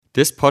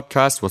This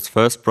podcast was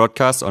first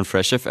broadcast on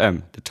Fresh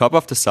FM, the top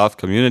of the South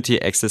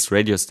community access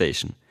radio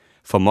station.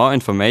 For more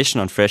information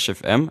on Fresh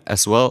FM,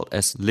 as well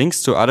as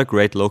links to other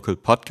great local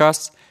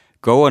podcasts,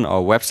 go on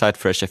our website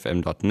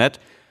freshfm.net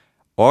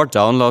or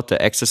download the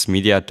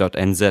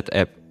accessmedia.nz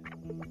app.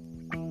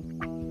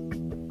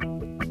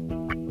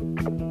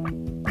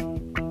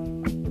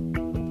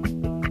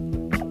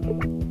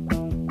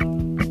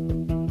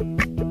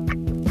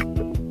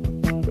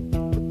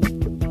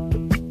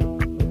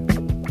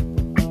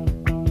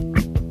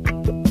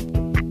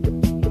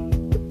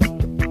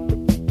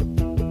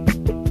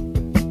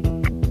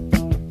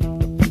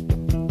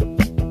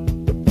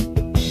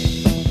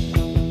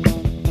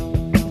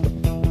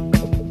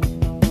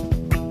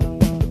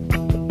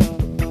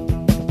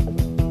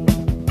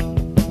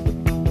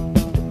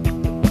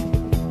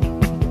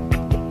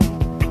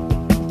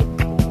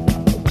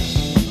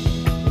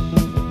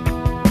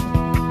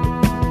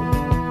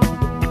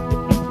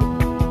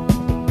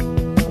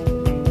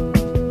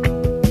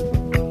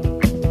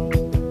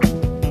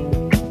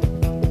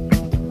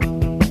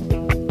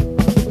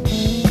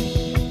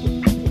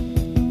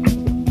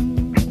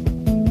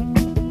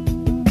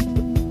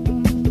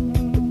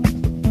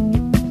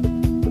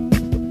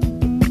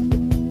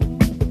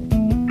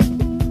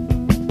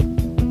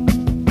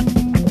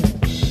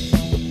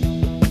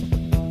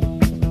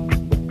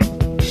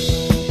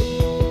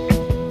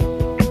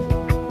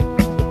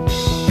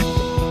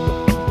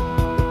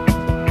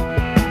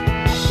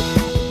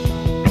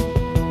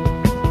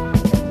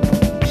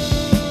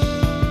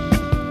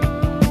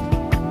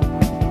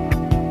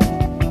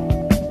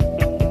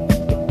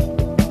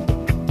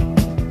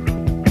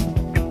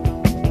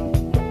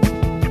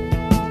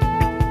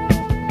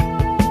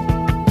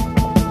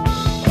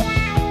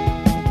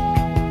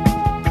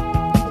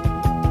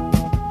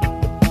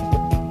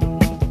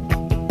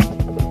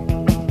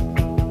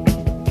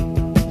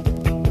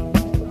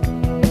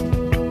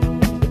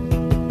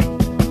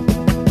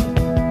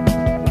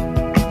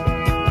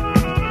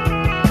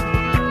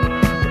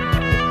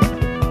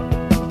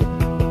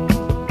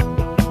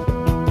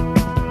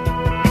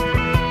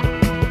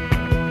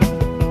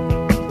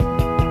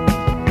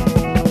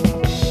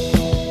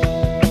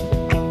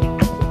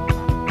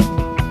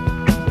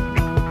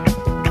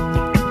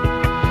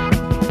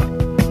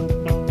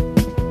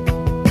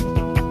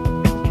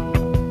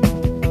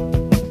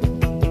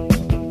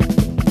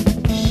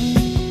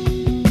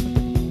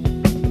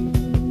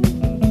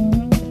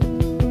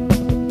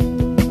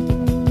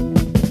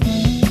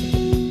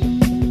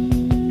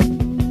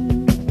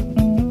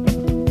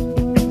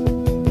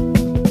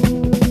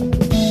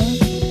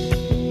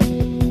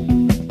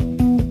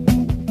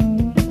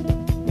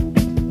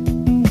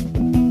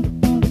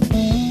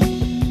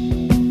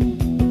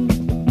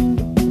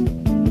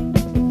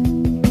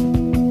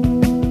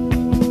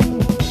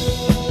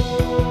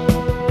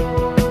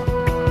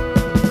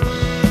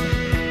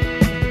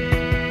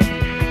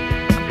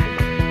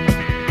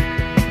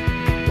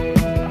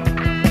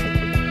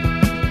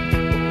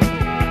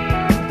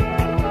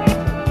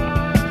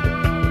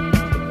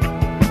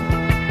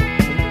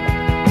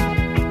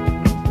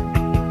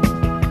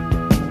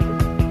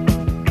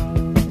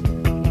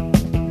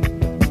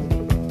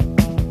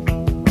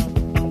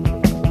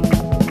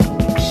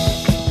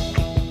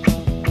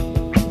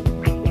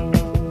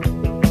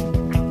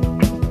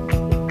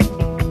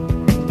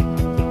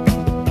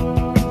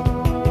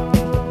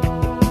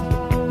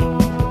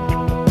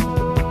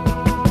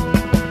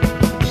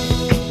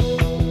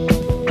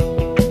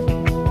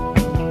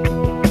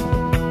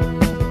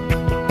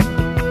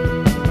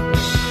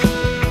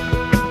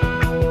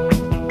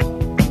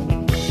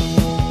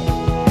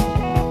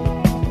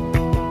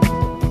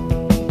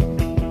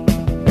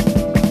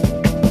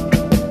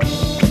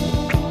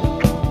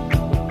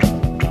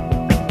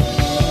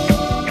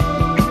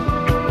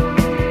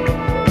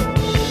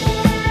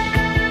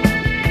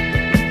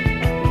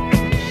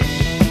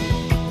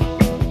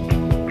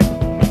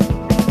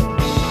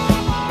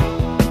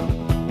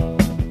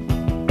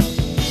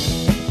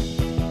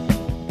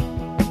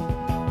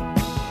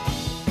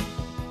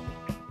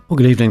 Well,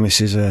 good evening. This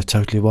is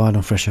Totally Wired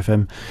on Fresh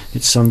FM.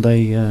 It's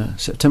Sunday,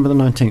 September the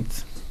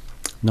 19th,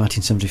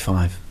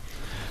 1975.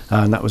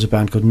 And that was a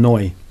band called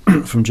Neu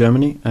from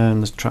Germany,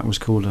 and the track was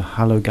called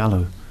Hallo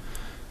Gallo.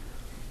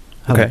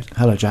 Hello, Okay.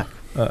 Hello, Jack.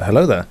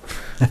 Hello there.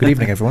 Good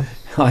evening, everyone.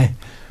 Hi.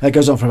 It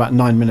goes on for about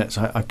 9 minutes.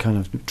 I kind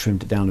of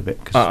trimmed it down a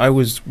bit. 'Cause I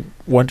was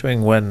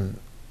wondering when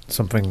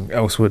something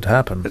else would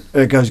happen.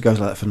 it goes like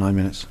that for 9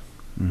 minutes.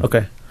 Mm.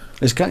 Okay.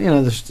 It's kind,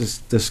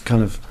 this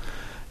kind of,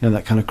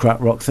 that kind of crap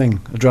rock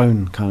thing, a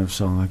drone kind of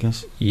song, I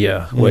guess.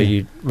 Yeah, where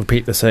you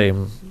repeat the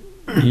same.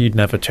 You'd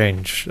never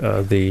change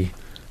the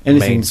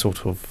Anything main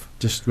sort of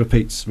just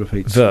repeats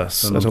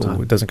verse for a at long all.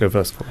 time. It doesn't go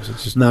verse chorus.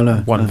 It's just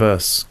No, one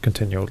verse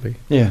continually.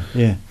 Yeah.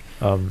 Yeah.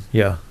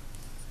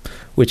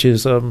 Which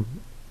is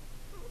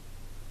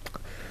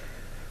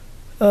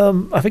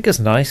I think it's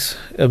nice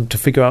to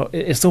figure out.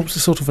 It's also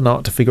sort of an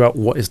art to figure out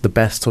what is the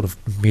best sort of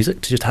music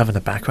to just have in the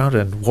background,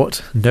 and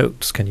what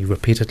notes can you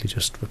repeat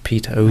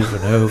over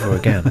and over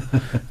again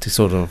to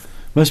sort of.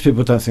 Most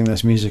people don't think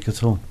that's music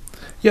at all.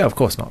 Yeah, of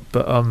course not.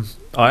 But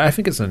I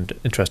think it's an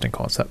interesting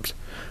concept.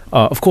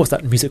 Of course,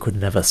 that music would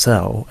never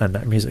sell, and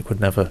that music would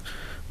never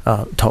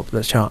top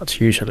the charts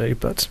usually.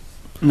 But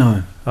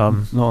no,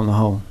 not on the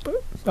whole.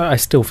 But I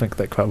still think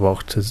that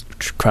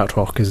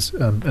krautrock is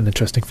an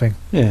interesting thing.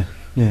 Yeah,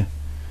 yeah.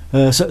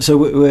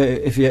 So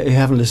if you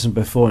haven't listened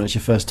before and it's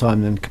your first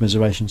time, then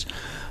commiserations.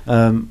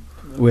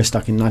 We're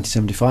stuck in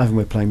 1975 and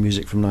we're playing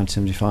music from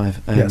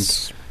 1975. And,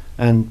 yes.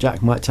 And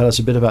Jack might tell us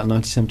a bit about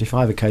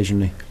 1975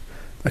 occasionally.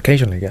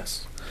 Occasionally,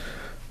 yes.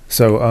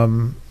 So,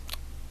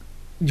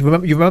 you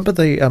remember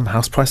the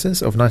house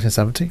prices of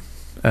 1970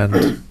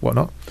 and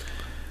whatnot?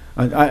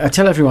 I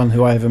tell everyone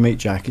who I ever meet,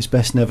 Jack, it's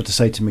best never to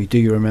say to me, "Do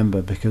you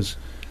remember?" Because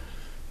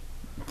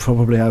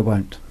probably I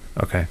won't.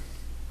 Okay.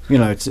 You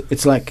know,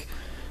 it's like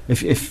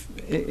if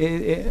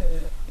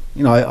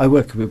you know, I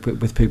work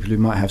with people who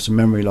might have some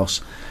memory loss,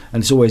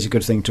 and it's always a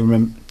good thing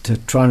to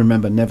try and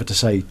remember never to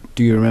say,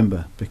 "Do you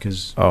remember?"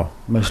 Because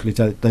mostly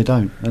they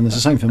don't, and it's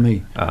the same for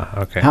me.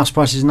 Okay. House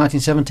prices in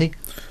 1970.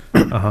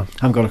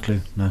 Haven't got a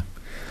clue. No.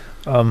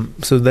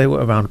 So they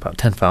were around about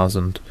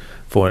 10,000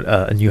 for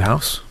a new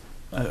house.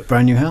 A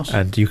brand new house,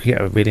 and you could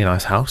get a really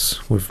nice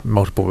house with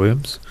multiple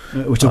rooms.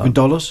 We're talking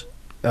dollars.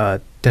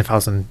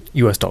 $10,000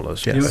 US.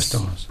 Yes. US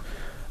dollars.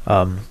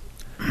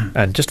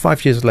 And just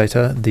 5 years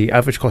later, the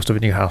average cost of a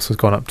new house has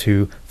gone up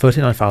to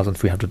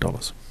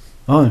 $39,300.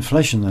 Oh,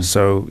 inflation then.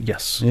 So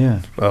yes,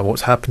 yeah.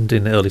 What's happened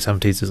in the early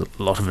 70s is a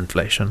lot of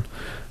inflation.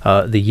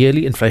 The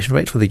yearly inflation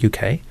rate for the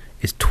UK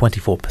is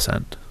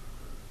 24%.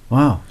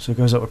 Wow! So it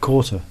goes up a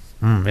quarter.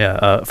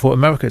 Yeah. For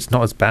America, it's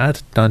not as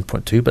bad,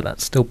 9.2, but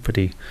that's still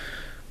pretty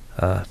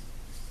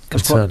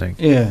concerning.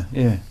 Yeah.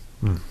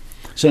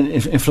 So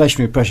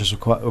inflationary pressures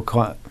were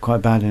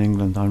quite bad in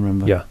England. I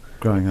remember. Yeah.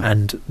 Growing up,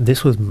 and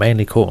this was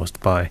mainly caused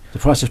by the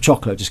price of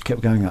chocolate just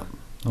kept going up.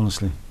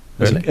 Honestly,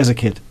 really, as a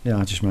kid, yeah,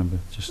 I just remember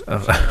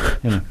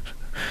you know,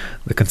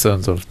 the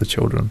concerns of the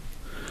children.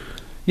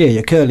 Yeah,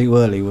 your curly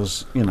whirly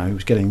was, it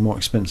was getting more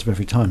expensive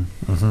every time.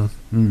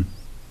 Mm-hmm.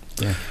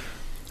 Yeah,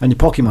 and your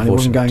pocket money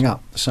wasn't going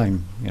up the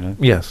same.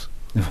 Yes,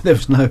 there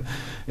was no.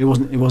 It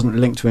wasn't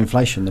linked to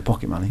inflation. The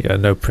pocket money. Yeah,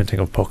 no printing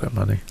of pocket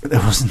money. There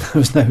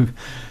was no.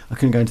 I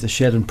couldn't go into the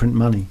shed and print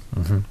money.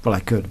 Mm-hmm. Well,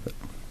 I could, but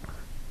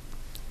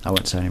I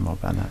won't say any more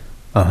about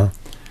that.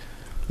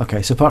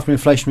 Okay, so apart from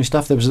inflationary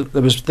stuff, there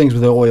was things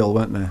with the oil,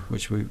 weren't there,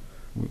 which we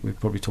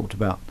probably talked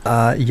about.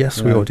 Yes,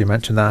 we already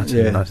mentioned that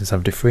in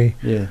 1973.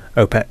 Yeah,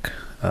 OPEC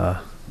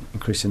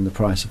increasing the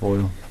price of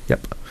oil.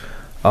 Yep.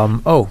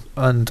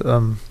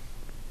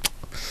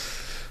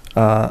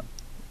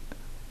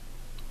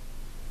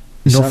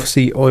 North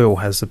Sea oil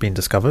has been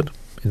discovered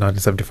in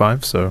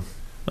 1975, so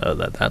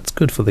that's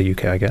good for the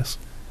UK, I guess.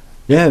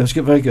 Yeah, it was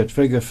good, very good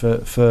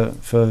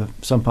for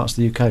some parts of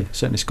the UK,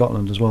 certainly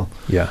Scotland as well.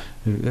 Yeah,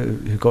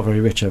 who got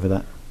very rich over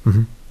that.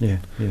 Mm-hmm. Yeah.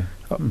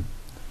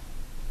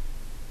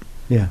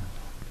 Yeah.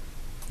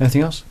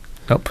 Anything else?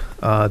 Nope.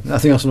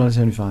 Nothing else from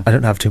 1975. I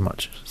don't have too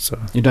much. So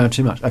you don't have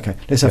too much. Okay,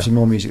 let's have some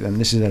more music then.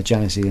 This is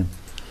Janice Ian.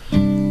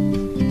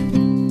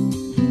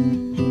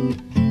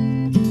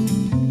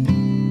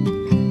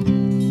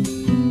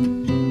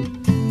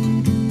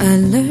 I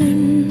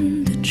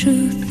learned the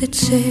truth at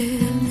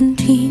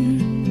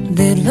 17.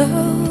 That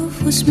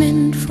love was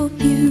meant for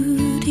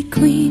beauty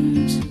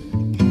queens.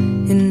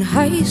 In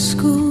high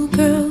school,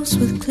 girls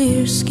with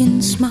clear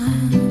skin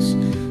smiles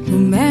who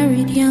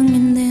married young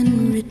and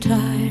then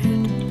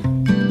retired.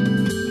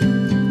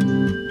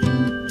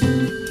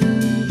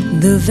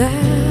 The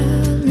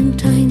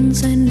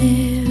Valentines I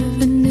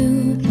never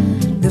knew,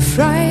 the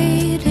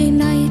Friday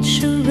night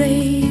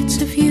charades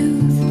of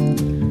youth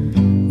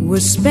were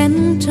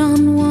spent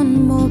on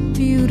one more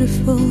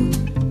beautiful.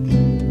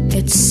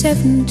 At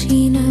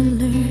 17 I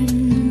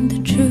learned the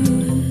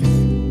truth.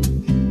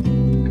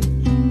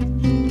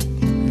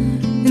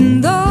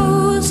 And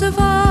those of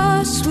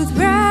us with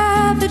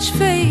ravaged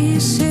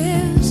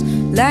faces,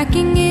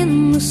 lacking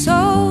in the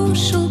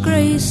social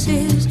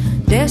graces,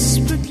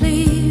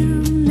 desperately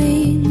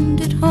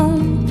remained at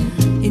home,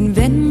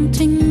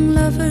 inventing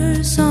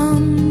lovers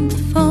on the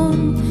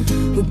phone,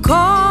 who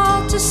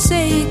called to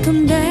say,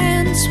 "Come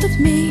dance with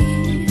me,"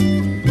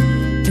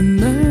 and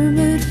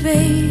murmured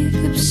vague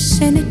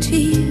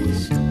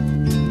obscenities.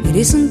 It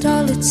isn't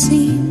all it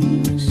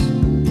seems.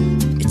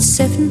 It's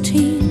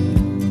 17.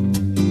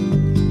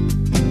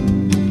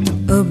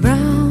 A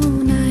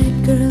brown-eyed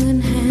girl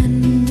in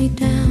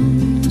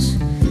hand-me-downs,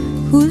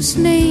 whose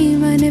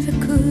name I never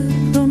could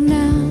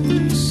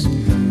pronounce,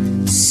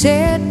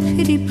 said,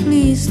 "Pity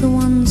please the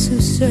ones who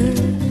serve.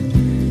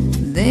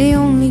 They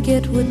only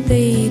get what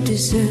they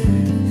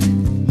deserve."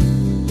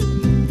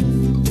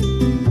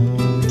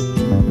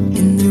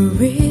 In the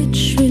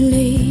rich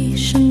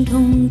relation,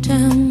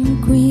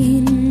 hometown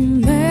queen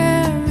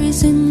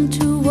marries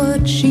into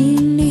what she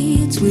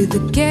needs, with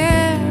a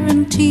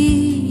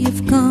guarantee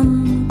of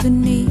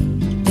company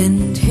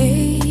and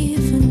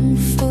haven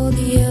for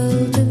the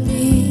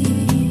elderly.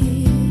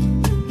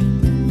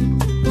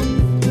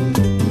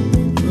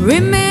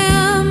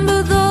 Remember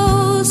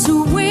those who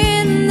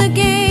win the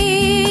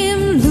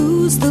game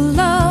lose the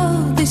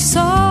love they saw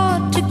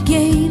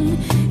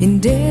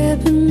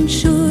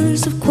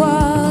ensures of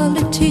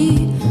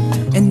quality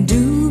and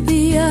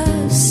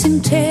dubious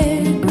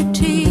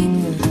integrity.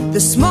 The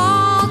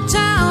small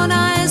town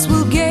eyes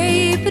will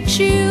gape at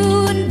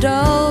you in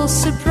dull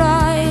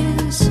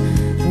surprise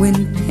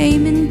when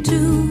payment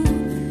due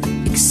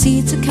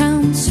exceeds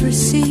accounts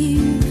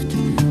received.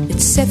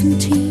 It's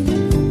 17.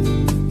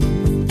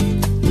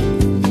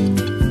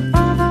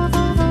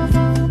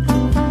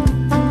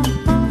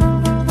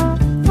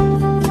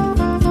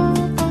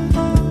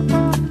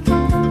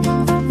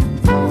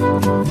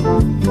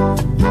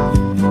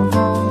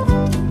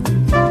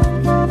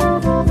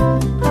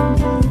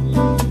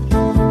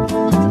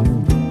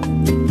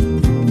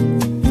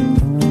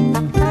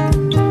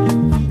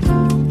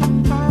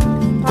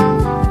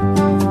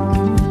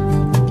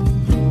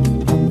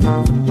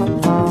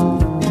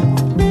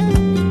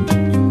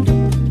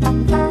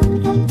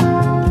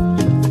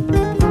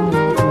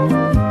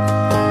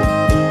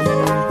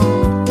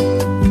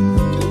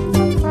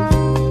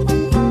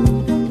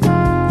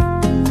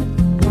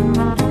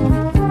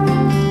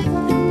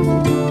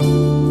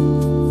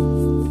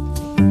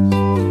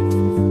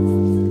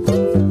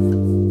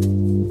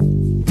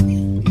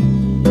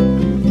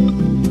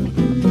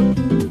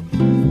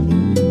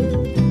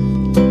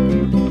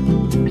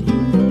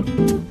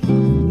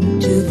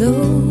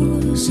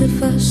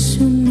 Of us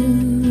who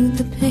knew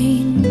the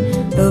pain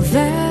of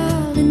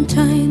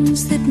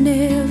Valentines that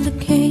never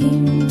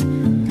came,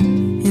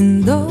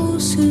 and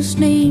those whose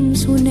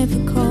names were never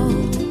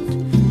called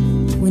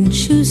when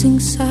choosing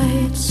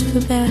sides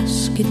for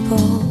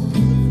basketball.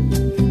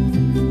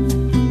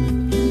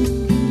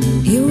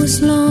 It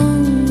was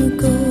long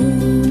ago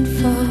and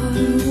far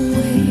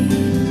away.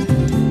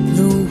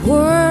 The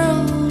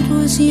world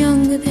was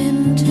younger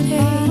than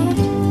today,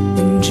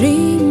 and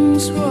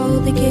dreams were all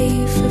they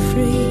gave for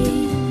free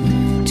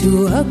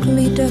to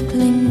ugly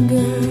duckling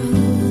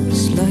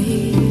girls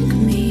like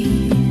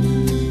me.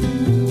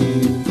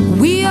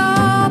 We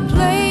all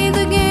play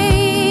the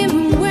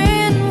game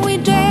when we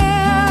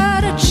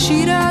dare to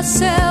cheat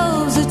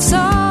ourselves at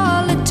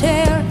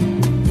solitaire,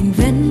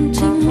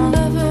 inventing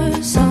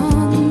lovers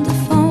on the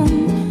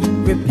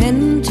phone,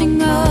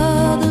 repenting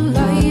other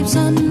lives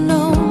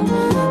unknown.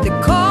 They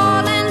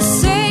call and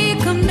say,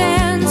 come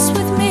dance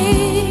with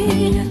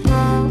me,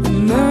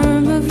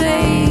 murmur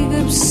vague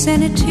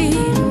obscenities.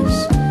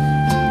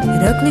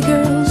 Ugly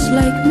girls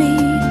like me,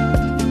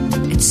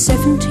 it's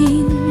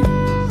 17.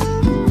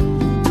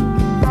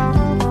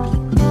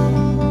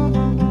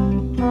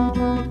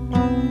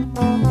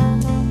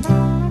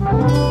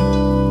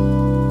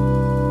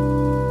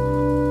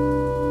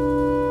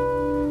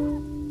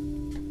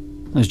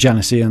 There's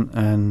Janice Ian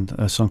and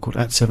a song called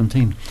At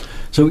 17.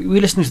 So we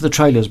were listening to the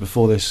trailers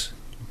before this.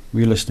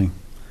 Were you listening?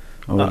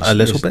 A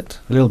little bit.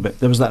 A little bit.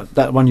 There was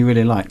that one you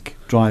really like,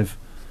 Drive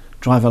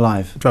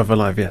Alive. Drive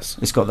Alive, yes.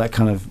 It's got that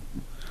kind of...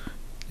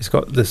 It's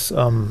got this,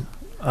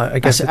 I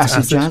guess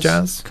acid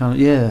jazz? Kind of,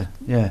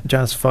 yeah.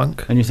 Jazz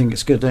funk. And you think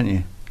it's good, don't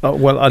you? Oh,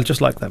 well, I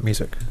just like that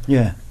music.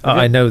 Yeah.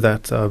 I know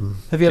that...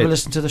 have you ever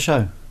listened to the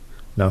show?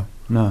 No.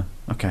 No,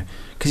 okay.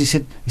 Because he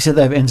said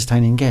they were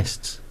entertaining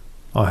guests.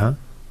 Uh-huh.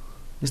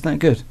 Isn't that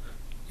good?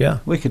 Yeah.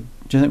 Do you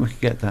think we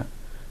could get that?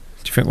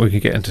 Do you think we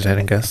could get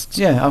entertaining guests?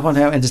 Yeah, I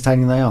wonder how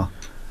entertaining they are.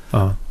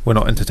 Oh, we're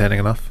not entertaining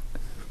enough?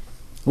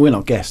 We're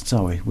not guests,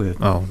 are we? We're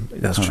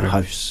that's true.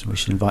 Hosts. We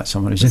should invite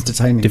someone who's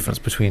entertaining. Difference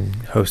between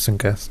hosts and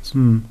guests.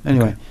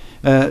 Anyway,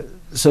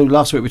 so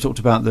last week we talked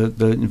about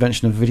the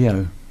invention of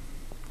video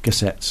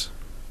cassettes,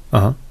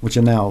 which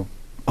are now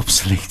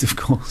obsolete, of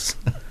course.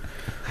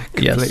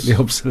 Completely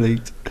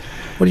obsolete.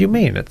 What do you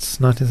mean? It's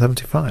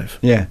 1975.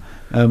 Yeah.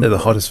 They're the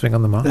hottest thing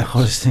on the market. The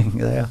hottest thing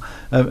they are.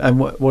 And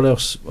what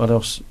else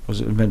was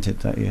it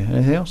invented that year?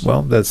 Anything else?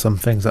 Well, there's some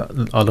things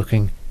that are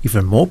looking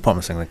even more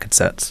promising than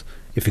cassettes,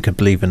 if you can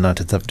believe, in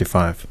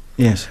 1975.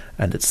 Yes.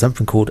 And it's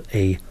something called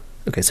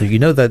so you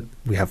know that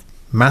we have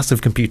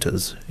massive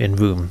computers in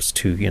rooms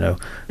to,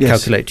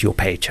 calculate your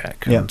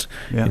paycheck and,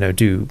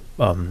 do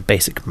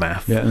basic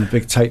math. Yeah, and the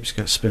big tapes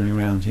go spinning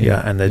around.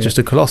 Yeah, and they're just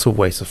a colossal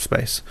waste of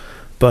space.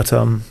 But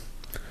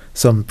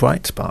some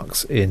bright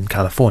sparks in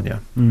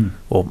California,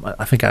 or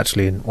I think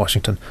actually in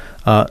Washington,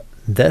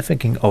 they're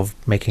thinking of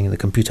making the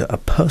computer a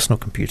personal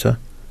computer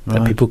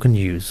that people can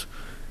use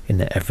in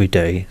their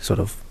everyday sort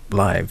of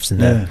lives in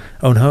their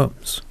own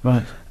homes.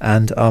 Right.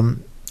 And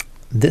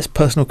this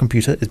personal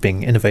computer is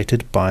being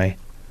innovated by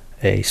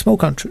a small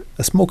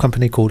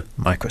company called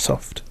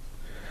Microsoft,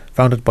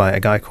 founded by a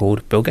guy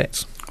called Bill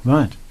Gates.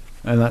 Right.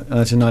 And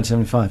that's in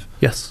 1975?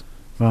 Yes.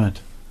 Right.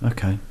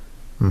 Okay.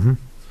 Mm-hmm.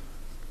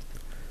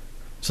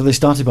 So they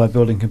started by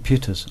building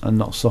computers and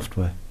not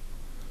software?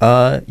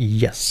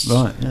 Yes.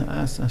 Right. Yeah,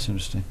 that's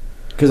interesting.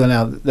 Because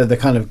they're the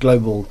kind of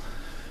global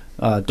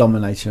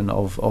domination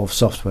of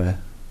software.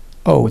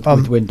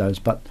 With Windows,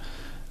 but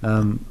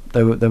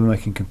they were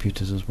making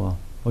computers as well,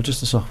 or just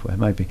the software,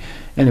 maybe.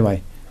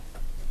 Anyway,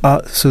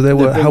 so they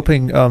were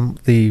helping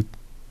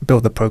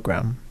build the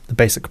program, the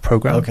basic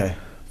program. Okay.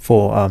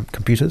 For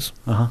computers.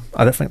 I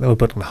don't think they were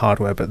building the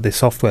hardware, but the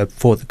software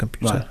for the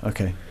computer. Right.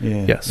 Okay.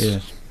 Yeah. Yes. Yeah.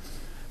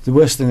 The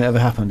worst thing that ever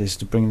happened is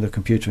to bring the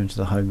computer into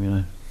the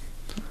home.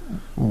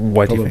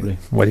 Why do Probably.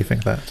 you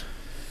think that?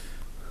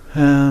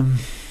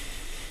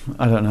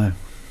 I don't know.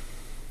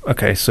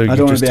 Okay, so I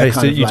don't wanna be a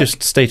kind of you like-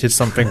 just stated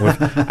something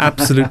with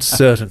absolute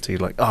certainty,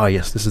 like,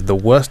 yes, this is the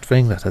worst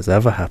thing that has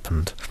ever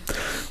happened.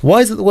 Why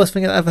is it the worst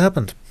thing that ever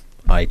happened?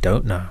 I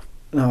don't know.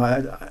 No,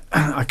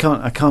 I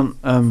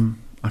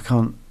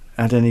can't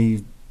add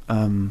any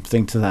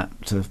thing to that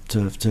to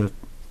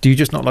Do you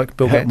just not like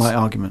Bill help Gates? my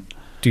argument.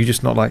 Do you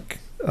just not like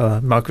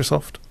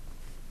Microsoft?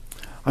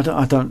 I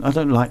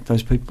don't like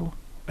those people.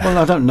 Well,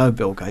 I don't know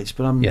Bill Gates,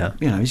 but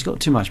he's got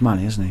too much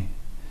money, hasn't he?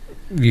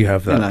 You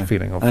have that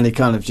feeling of, and he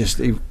kind of just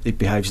he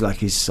behaves like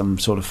he's some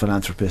sort of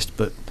philanthropist,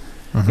 but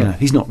Mhm.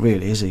 he's not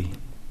really, is he?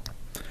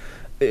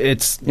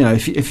 It's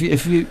If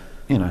you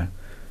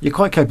you're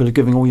quite capable of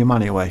giving all your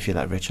money away if you're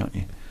that rich, aren't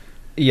you?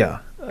 yeah,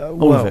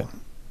 All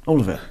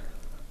of it.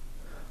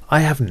 I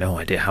have no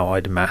idea how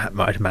I'd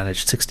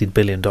manage $60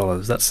 billion.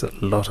 That's a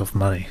lot of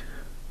money.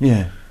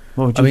 Yeah.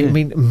 What would you do? I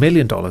mean, $1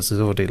 million is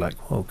already like,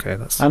 okay,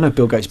 that's I know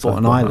Bill Gates bought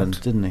an sizable island,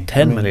 amount. didn't he?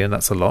 10 million,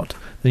 that's a lot.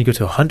 Then you go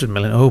to 100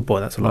 million, oh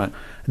boy, that's a lot. Right.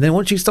 And then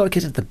once you start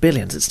getting to the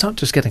billions, it starts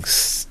just getting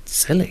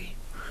silly.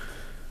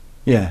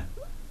 Yeah.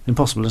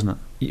 Impossible, isn't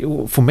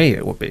it? For me,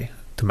 it would be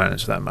to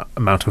manage that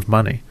amount of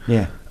money.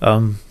 Yeah.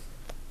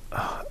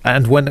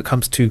 And when it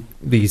comes to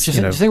these, Do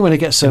you think when it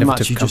gets so much,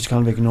 innovative you just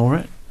kind of ignore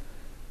it?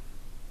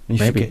 And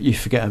you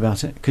forget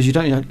about it? Because you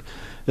don't.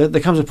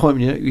 There comes a point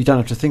when you don't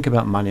have to think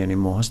about money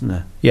anymore, isn't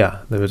there? yeah,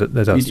 there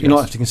does. You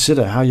not have to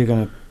consider how you're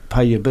going to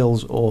pay your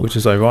bills, or Which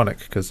is ironic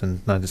because in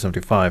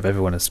 1975,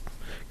 everyone is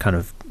kind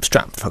of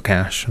strapped for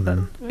cash, and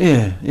then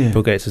yeah.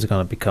 Bill Gates is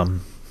going to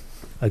become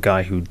a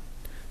guy who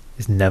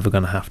is never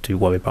going to have to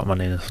worry about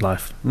money in his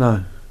life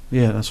No,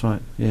 yeah, that's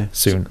right. Yeah,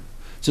 soon.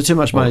 So too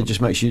much money Well,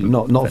 just makes you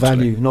not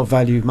eventually.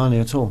 value money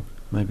at all.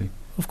 Maybe.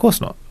 Of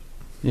course not.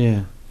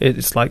 Yeah.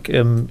 It's like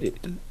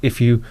if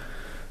you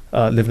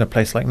live in a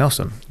place like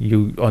Nelson,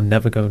 you are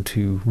never going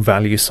to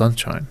value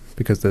sunshine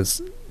because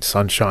there's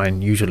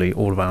sunshine usually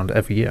all around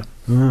every year.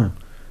 Mm.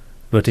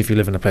 But if you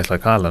live in a place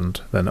like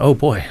Ireland, then oh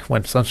boy,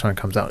 when sunshine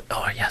comes out,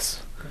 oh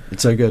yes,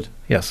 It's so good.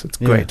 yes, it's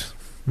Yeah. great.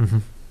 Hmm.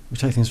 We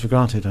take things for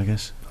granted, I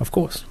guess. Of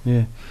course.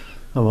 Yeah.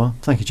 Oh well.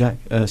 Thank you, Jack.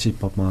 This is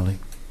Bob Marley.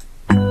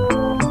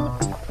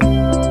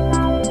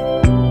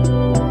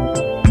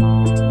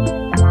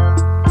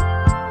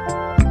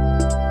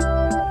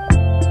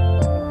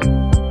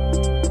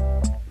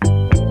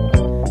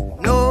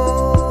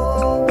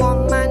 No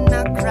woman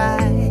not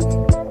cry.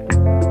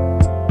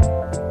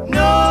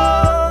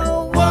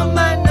 No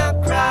woman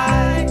not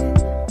cry.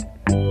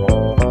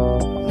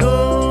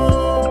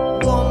 No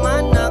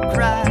woman not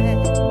cry.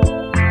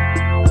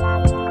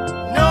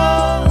 No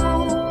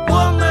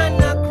woman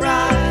not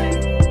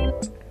cry.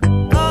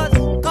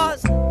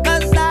 Cause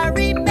I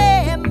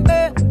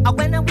remember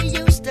when we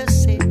used to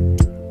sit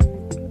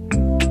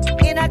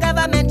in a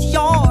government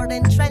yard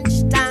in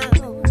Trenchtown,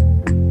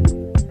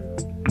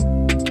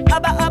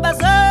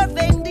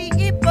 observing the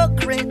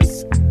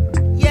hypocrites,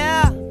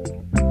 yeah,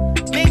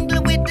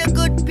 mingle with the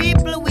good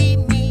people we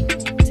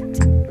meet,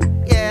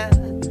 yeah,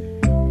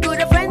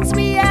 good friends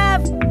we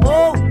have,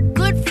 oh,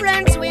 good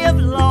friends we have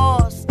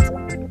lost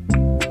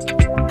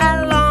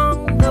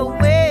along the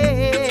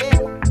way,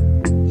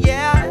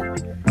 yeah,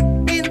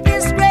 in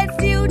this great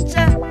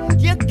future,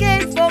 you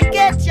can't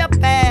forget your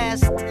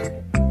past,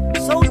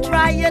 so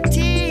dry your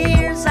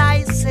tears,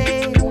 I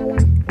say,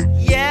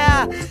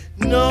 yeah,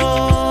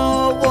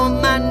 no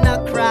woman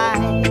not cry.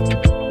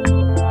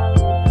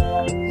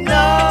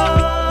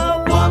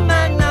 No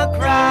woman not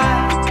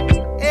cry.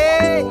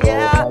 Hey,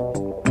 yeah.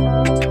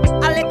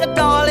 I like a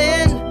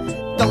darling,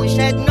 don't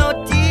shed no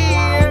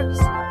tears.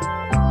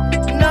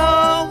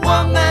 No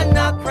woman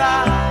not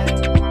cry.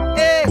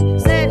 Hey,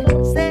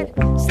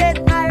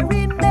 said I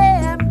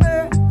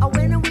remember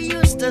when we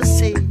used to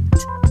sit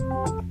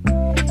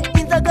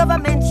in the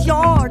government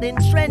yard in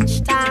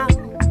Trenchtown.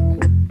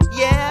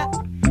 Yeah.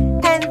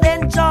 And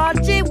then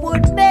Georgie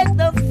would make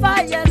the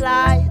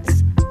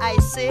firelights. I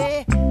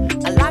say,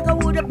 like a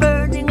wood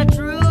burning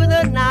through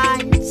the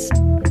nights.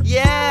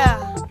 Yeah.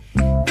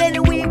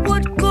 Then we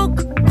would cook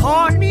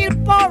cornmeal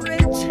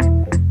porridge.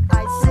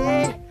 I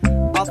say,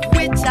 of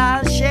which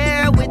I'll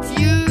share with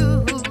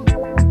you.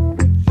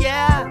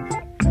 Yeah.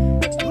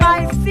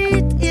 My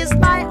feet is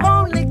my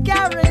only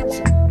carriage.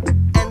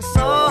 And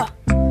so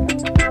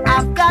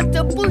I've got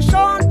to push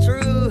on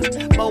through.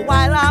 But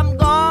while I'm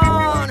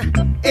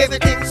gone,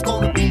 everything's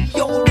gonna be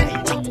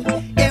alright.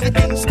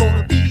 Everything's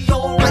gonna be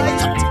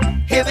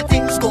alright.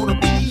 Everything's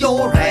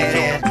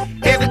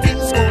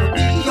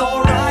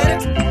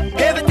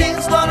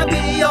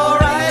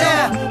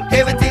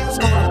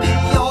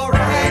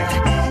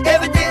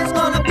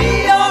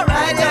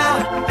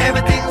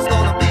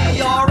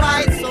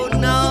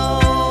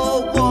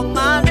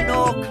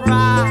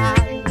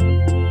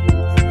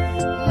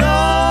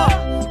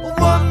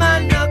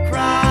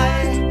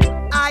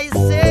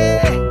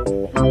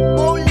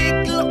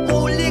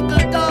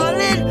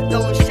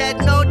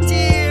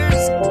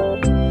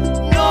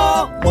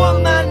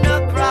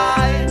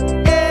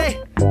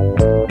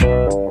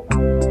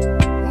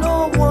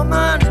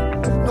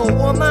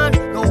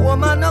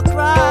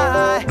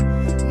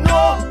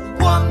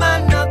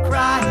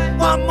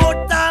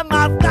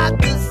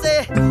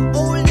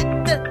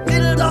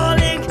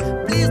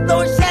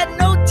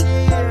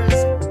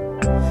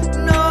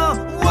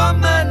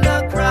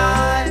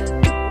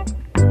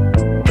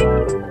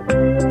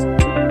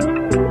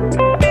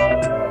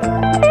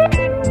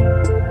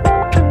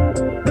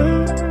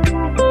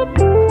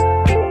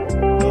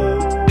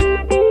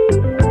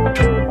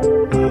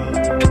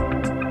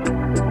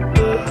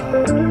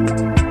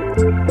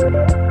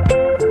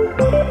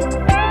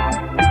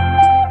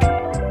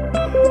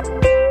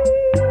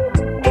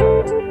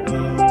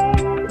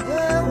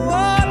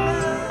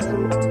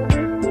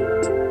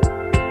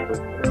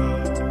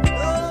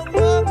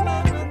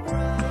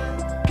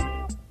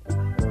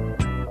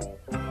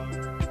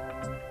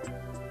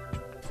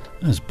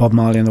There's Bob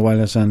Marley and the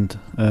Wailers and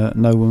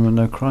No Woman,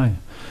 No Cry.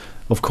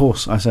 Of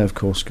course, I say of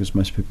course because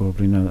most people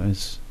probably know that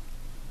is.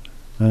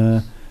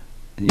 You're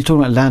talking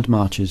about land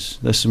marches.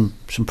 There's some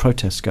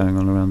protests going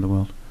on around the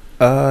world.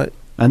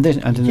 And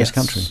in this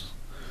country.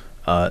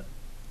 An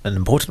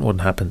important one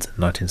happened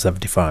in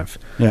 1975.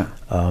 Yeah.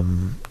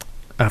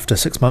 After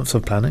 6 months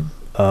of planning,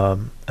 a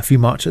few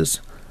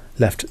marchers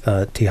left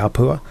Te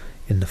Hapua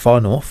in the far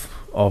north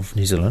of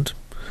New Zealand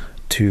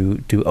to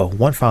do a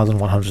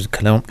 1,100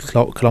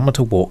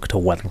 kilometre walk to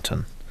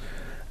Wellington,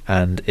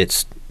 and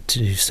it's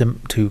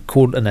to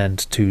call an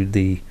end to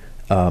the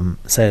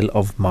sale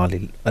of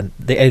Māori and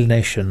the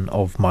alienation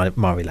of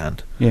Māori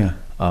land. Yeah.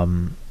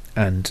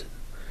 And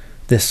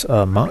this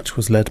march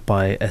was led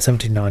by a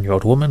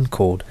 79-year-old woman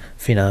called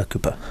Whina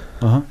Cooper.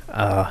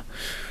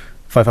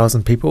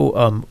 5,000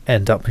 people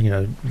end up,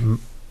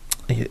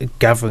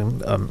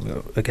 gathering,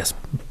 I guess,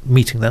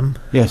 meeting them.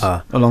 Yes,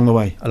 along the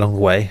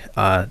way.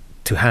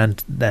 To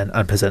hand then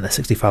and present a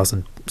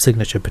 60,000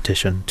 signature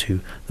petition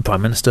to the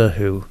Prime Minister,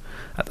 who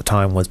at the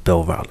time was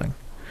Bill Rowling,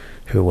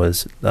 who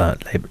was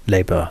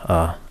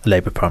Labour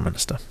Prime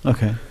Minister.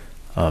 Okay.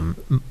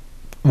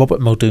 Robert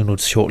Muldoon would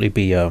shortly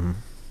be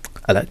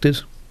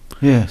elected.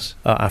 Yes.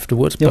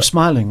 Afterwards. You're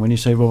smiling when you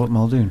say Robert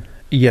Muldoon.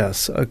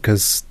 Yes,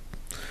 because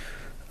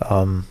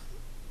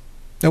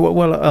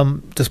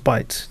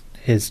despite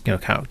his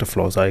character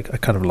flaws, I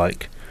kind of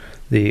like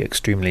the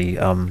extremely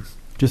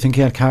do you think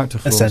he had character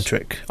flaws?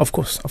 Eccentric. Of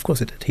course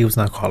he did. He was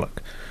an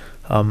alcoholic.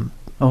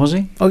 Was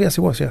he? Oh yes,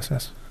 he was.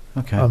 Yes.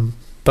 Okay.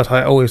 But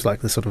I always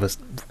like the sort of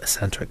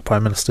eccentric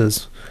prime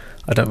ministers.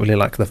 I don't really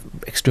like the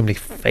extremely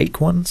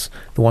fake ones,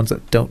 the ones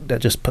that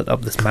just put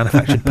up this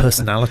manufactured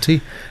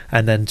personality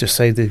and then just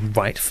say the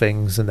right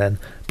things, and then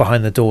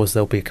behind the doors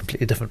they'll be a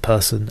completely different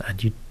person,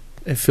 and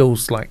it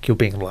feels like you're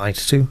being lied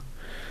to.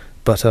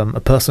 But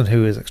a person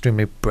who is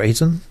extremely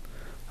brazen.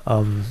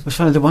 It's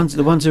funny, the ones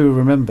who are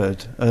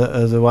remembered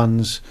are the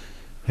ones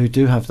who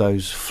do have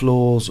those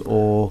flaws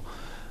or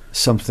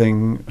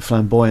something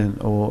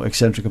flamboyant or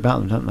eccentric about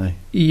them, don't they?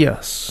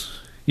 Yes.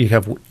 You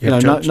have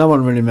no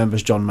one really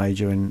remembers John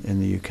Major in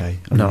the UK.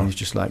 I mean, he's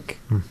just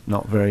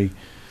not very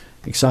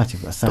exciting.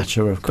 But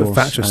Thatcher, of course. But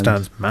Thatcher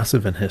stands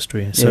massive in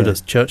history. So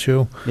does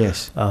Churchill.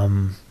 Yes.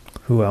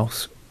 Who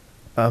else?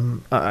 So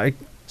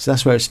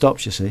that's where it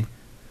stops, you see.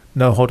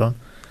 No, hold on.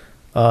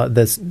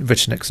 There's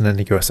Richard Nixon in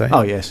the USA.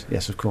 Oh yes,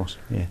 of course.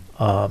 Yeah.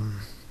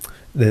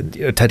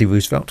 Teddy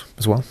Roosevelt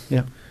as well.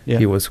 Yeah.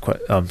 He was quite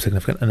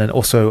significant, and then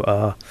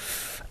also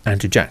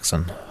Andrew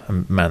Jackson.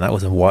 Man,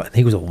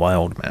 he was a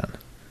wild man.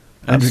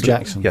 Andrew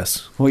Jackson.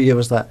 Yes. What year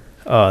was that?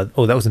 That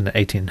was in the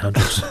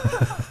 1800s.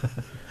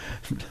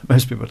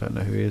 Most people don't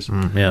know who he is.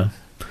 Yeah.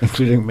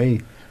 Including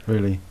me,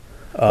 really.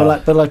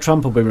 But like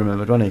Trump will be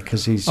remembered, won't he?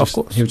 Because he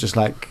was just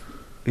like,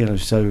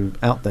 so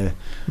out there.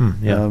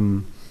 Yeah.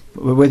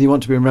 Whether you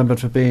want to be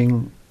remembered for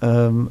being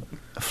a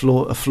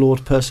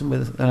flawed person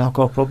with an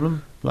alcohol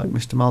problem, like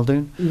Mr.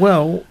 Muldoon,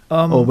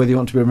 or whether you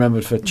want to be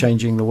remembered for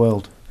changing the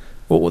world.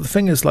 Well, the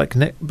thing is, like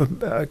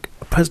a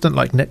president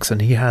like Nixon,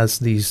 he has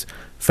these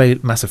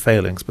massive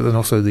failings, but then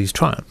also these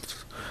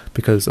triumphs,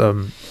 because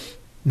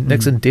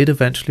Nixon did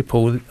eventually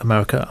pull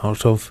America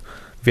out of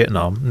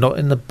Vietnam, not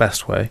in the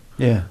best way.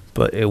 Yeah,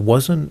 but it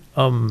wasn't.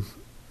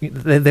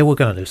 They were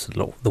going to lose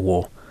the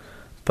war,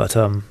 but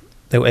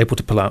they were able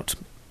to pull out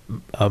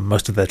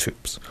most of their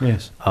troops.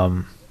 Yes.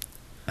 And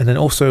then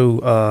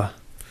also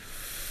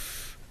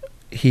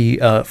he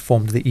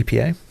formed the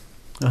EPA.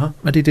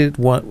 And he did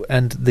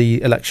and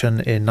the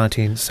election in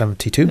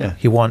 1972. Yeah.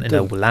 He won in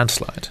a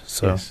landslide.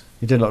 So yes.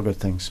 He did a lot of good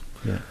things.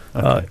 Yeah.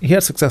 Okay. He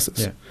had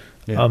successes.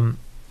 Yeah.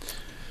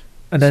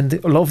 And then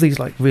a lot of these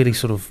like really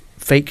sort of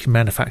fake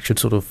manufactured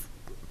sort of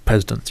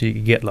presidents. You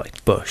get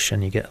like Bush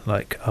and you get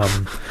like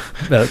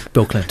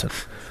Bill Clinton.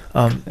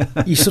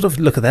 You sort of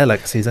look at their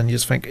legacies and you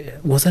just think,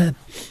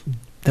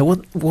 there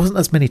wasn't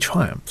as many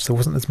triumphs, there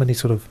wasn't as many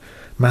sort of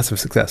massive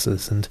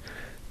successes, and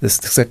the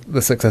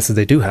successes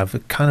they do have are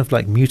kind of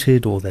like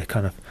muted, or they're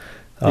kind of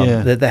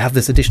they have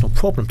this additional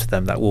problem to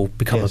them that will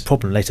become a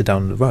problem later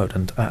down the road,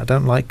 and I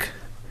don't like.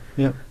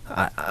 Yeah.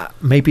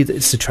 Maybe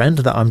it's a trend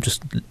that I'm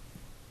just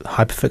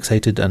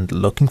hyperfixated and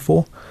looking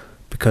for,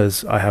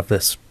 because I have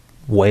this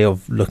way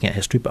of looking at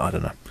history, but I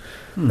don't know.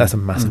 That's a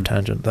massive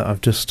tangent that I've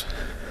just.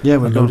 Yeah,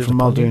 we're going from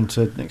Muldoon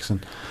to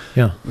Nixon.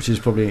 Yeah, which is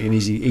probably an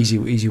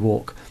easy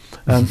walk.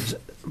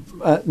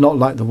 Not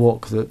like the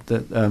walk that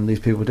these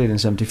people did in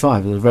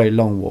 75. It was a very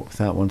long walk,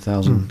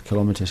 1,000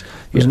 kilometres.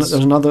 There was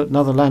another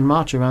land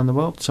march around the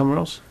world, somewhere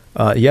else?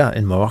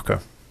 In Morocco.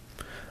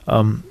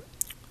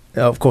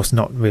 Of course,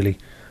 not really.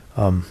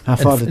 How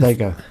far did they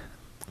go?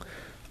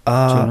 Do you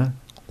know?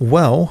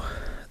 Well,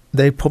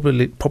 they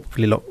probably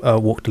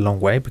walked a long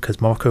way, because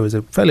Morocco is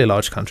a fairly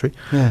large country,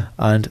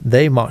 and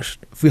they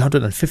marched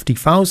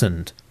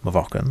 350,000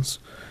 Moroccans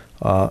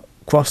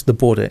crossed the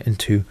border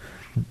into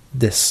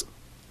this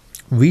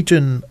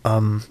region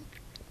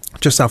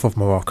just south of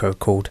Morocco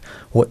called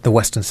the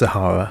Western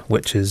Sahara,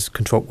 which was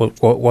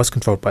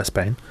controlled by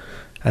Spain,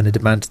 and they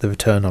demanded the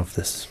return of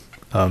this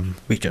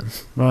region.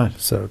 Right.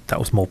 So that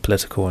was more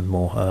political and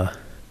more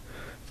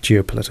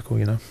geopolitical,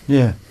 you know.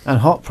 Yeah, and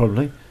hot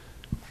probably.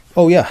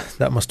 Oh yeah,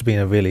 that must have been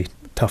a really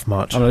tough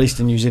march. And at least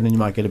in New Zealand you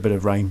might get a bit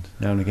of rain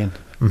now and again,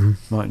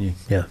 mightn't you?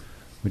 Yeah.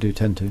 We do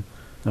tend to.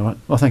 All right.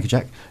 Well, thank you,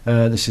 Jack.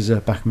 This is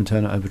Bachman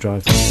Turner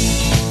Overdrive.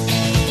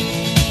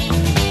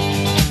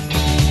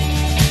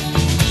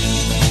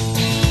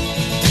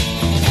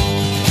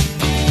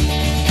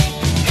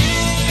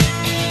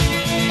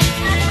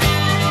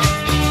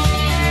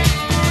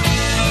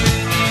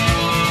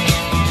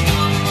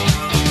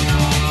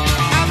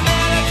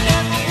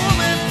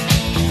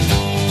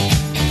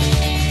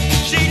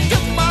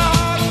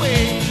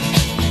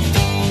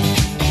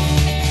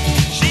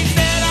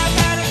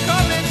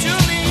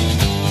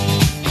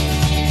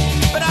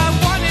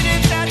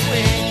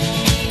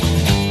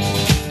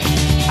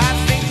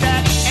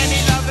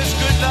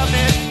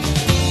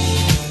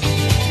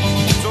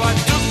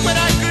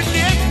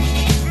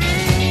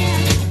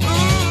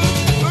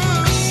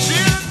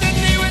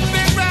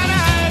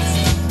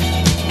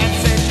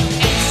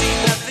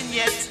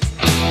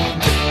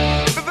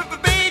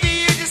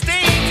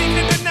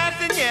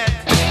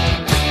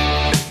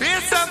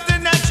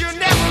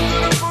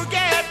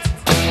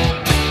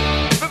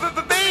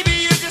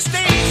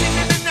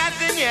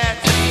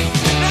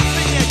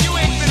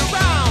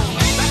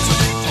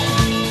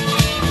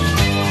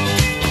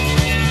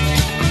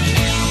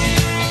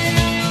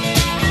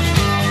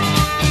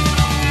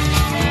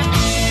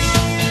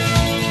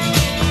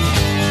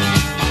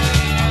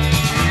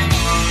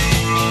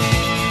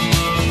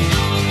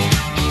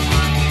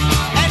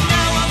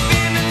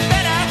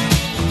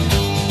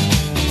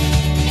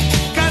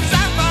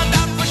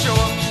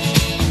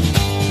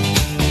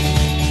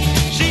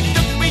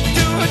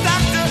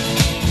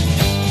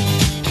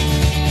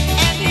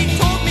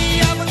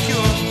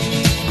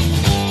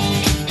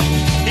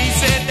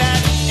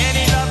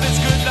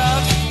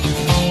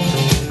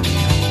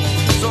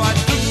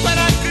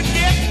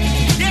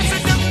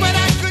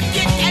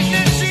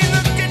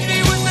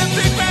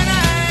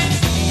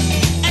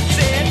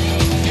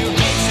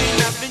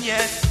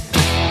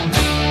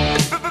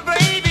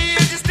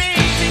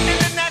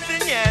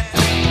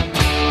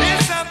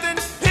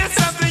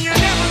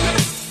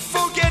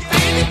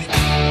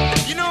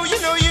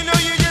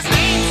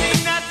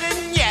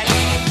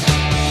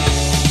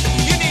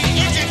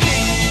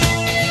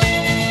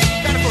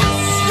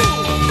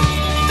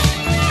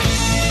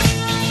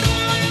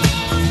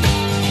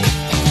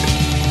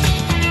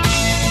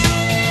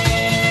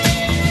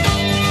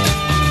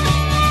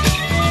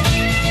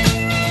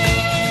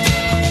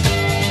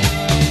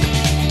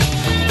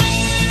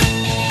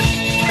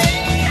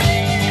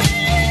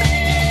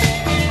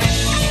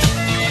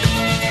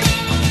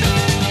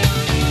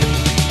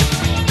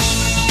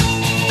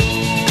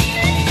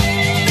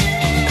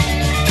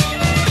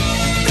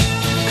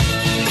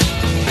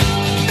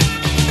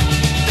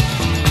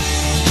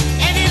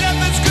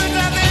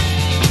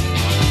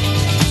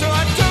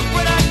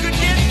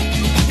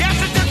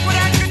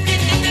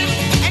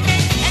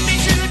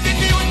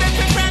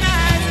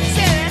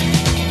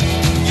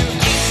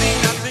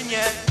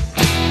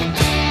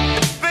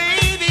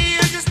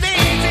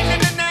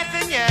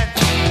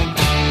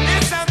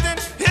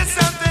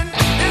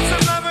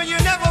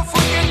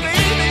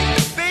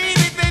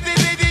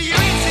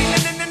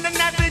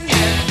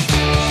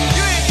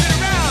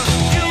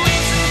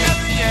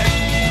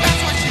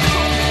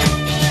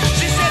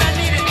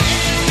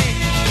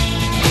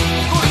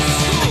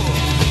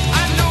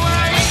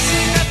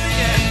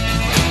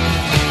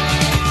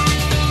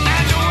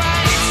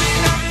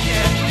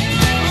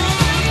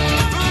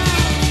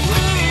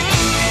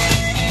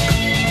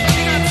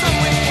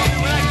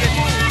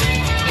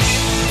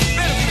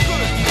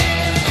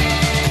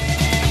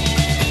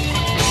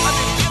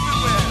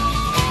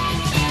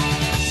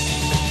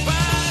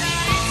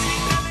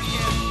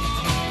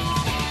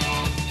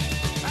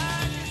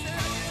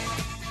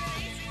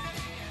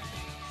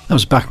 That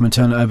was Bachman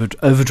Turner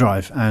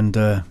Overdrive, and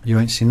You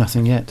Ain't Seen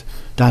Nothing Yet.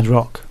 Dad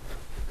Rock.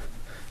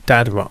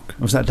 Dad Rock.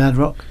 Was that Dad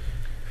Rock?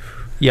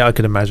 Yeah, I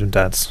could imagine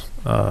dads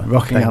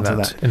rocking out to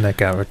that in their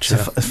garage.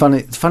 It's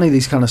funny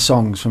these kind of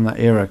songs from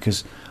that era,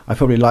 because I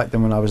probably liked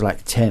them when I was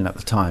like 10 at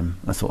the time.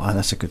 I thought, oh,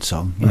 that's a good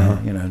song,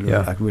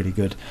 like really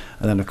good.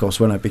 And then of course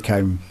when I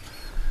became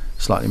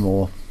slightly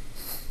more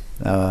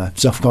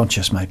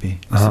self-conscious, maybe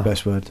that's the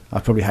best word,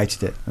 I probably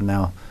hated it. And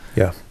now,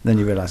 then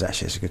you realise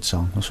actually it's a good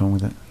song. What's wrong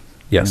with it?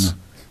 Yes, you know?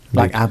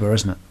 Like ABBA,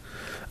 isn't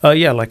it?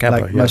 Yeah, like ABBA.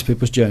 Like most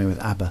people's journey with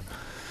ABBA.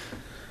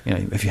 You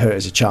know, if you heard it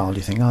as a child,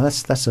 you think, oh,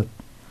 that's a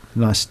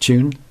nice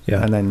tune.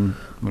 Yeah. And then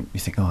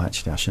you think, oh,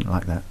 actually, I shouldn't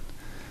like that.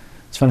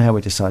 It's funny how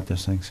we decide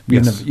those things.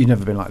 Yes. You've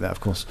never been like that, of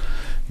course.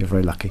 You're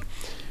very lucky.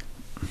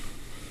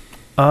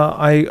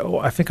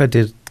 I think I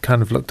did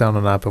kind of look down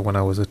on ABBA when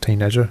I was a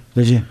teenager.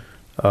 Did you?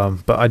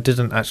 But I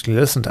didn't actually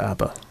listen to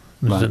ABBA.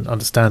 I didn't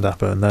understand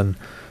ABBA. And then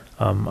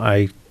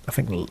I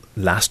think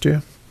last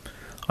year,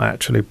 I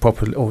actually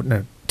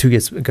 2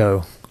 years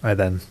ago, I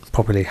then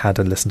properly had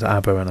to listen to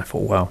ABBA, and I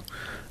thought, wow,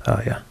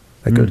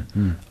 they're good.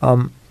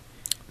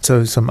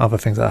 So some other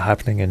things that are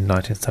happening in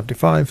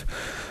 1975.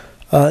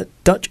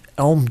 Dutch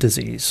elm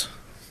disease.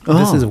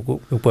 This is a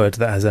word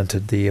that has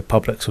entered the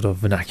public sort of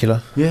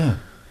vernacular. Yeah.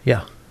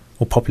 Yeah.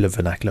 Or popular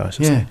vernacular, I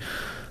should say.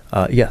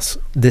 Yes.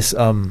 This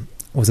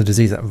was a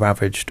disease that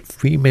ravaged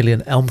 3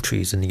 million elm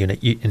trees in the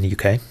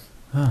UK.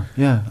 Oh,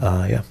 yeah.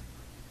 Yeah.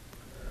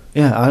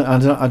 Yeah,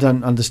 I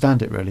don't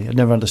understand it really. I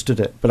never understood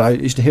it, but I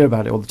used to hear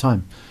about it all the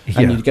time.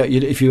 And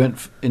if you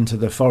went into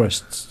the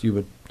forests, you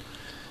would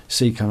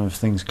see kind of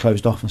things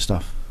closed off and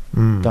stuff.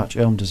 Dutch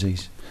elm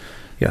disease.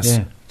 Yes.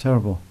 Yeah,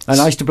 terrible.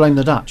 And I used to blame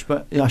the Dutch,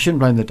 but I shouldn't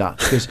blame the Dutch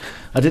because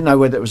I didn't know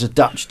whether it was a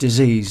Dutch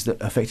disease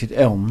that affected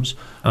elms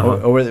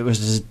or whether it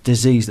was a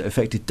disease that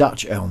affected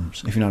Dutch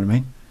elms, if you know what I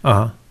mean.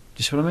 Do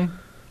you see what I mean?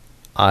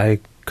 I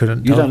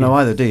couldn't. You don't know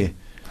either, do you?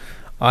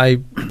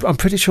 I'm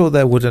pretty sure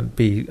there wouldn't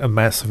be a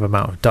massive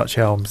amount of Dutch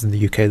elms in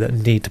the UK that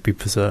need to be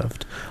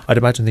preserved. I'd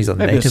imagine these are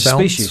Maybe native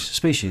elms.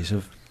 Species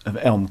of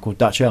elm called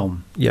Dutch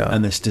elm. Yeah.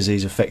 And this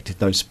disease affected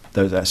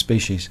that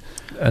species.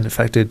 And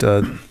affected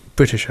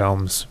British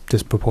elms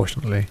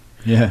disproportionately.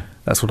 Yeah.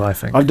 That's what I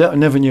think. I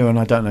never knew, and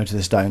I don't know to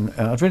this day. And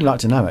I'd really like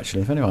to know,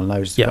 actually. If anyone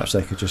knows, perhaps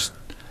they could just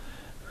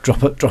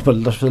drop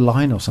a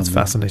line or something. It's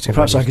fascinating. Or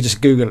perhaps I could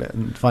just Google it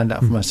and find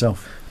out for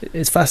myself.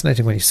 It's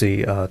fascinating when you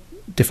see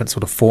different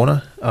sort of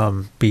fauna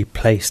be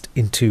placed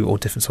into, or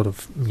different sort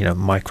of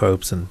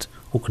microbes and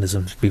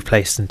organisms be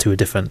placed into a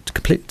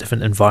completely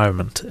different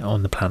environment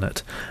on the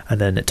planet, and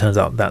then it turns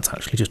out that's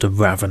actually just a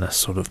ravenous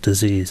sort of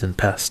disease and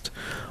pest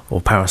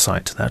or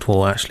parasite that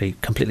will actually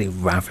completely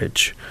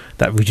ravage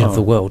that region of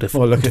the world if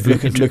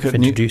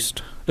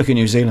introduced. Look at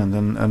New Zealand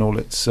and all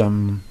its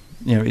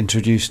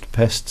introduced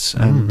pests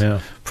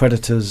and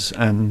predators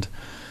and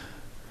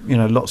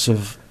lots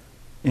of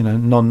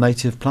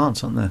non-native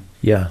plants, aren't there?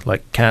 Yeah,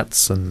 like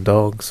cats and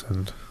dogs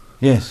and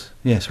yes.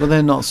 Well,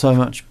 they're not so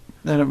much.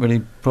 They don't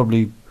really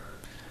probably.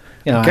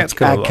 Our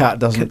cat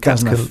doesn't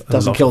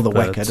kill the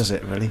weka, does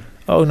it? Really?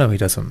 Oh no, he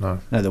doesn't. No,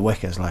 the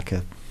weka's like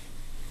a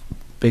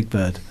big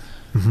bird.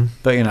 Mm-hmm.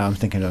 But I'm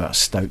thinking about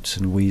stoats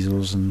and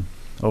weasels and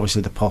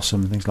obviously the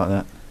possum and things like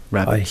that.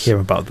 Rabbits. I hear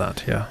about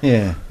that. Yeah.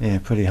 Yeah.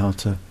 Pretty hard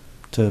to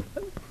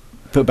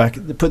put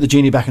the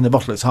genie back in the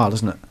bottle. It's hard,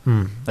 isn't it?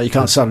 Like you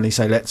can't suddenly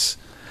say let's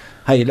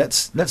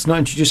not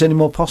introduce any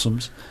more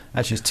possums.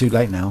 Actually, it's too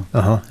late now.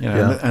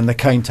 And the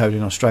cane toad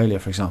in Australia,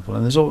 for example.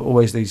 And there's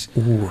always these.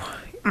 Ooh.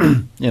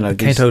 The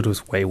cane toad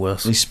was way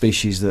worse. These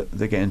species that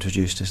get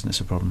introduced, isn't it? It's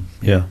a problem.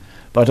 Yeah.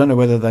 But I don't know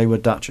whether they were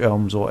Dutch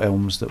elms or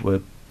elms that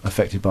were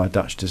affected by a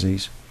Dutch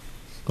disease.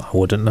 I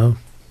wouldn't know.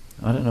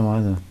 I don't know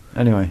either.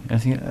 Anyway,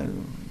 anything?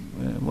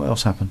 What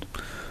else happened?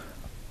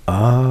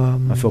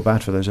 I feel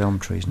bad for those elm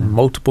trees now.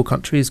 Multiple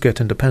countries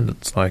get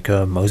independence, like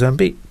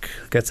Mozambique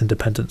gets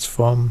independence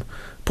from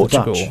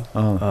Portugal.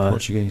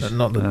 Portuguese.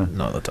 Not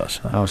the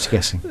Dutch. No. I was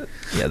guessing.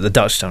 Yeah, the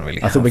Dutch don't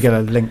really. I thought we get a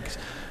link.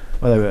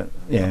 Well, they were.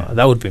 Yeah,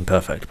 that would have been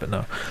perfect, but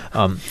no.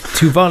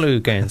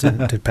 Tuvalu gains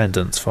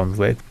independence from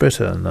Great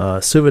Britain.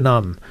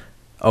 Suriname.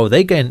 Oh,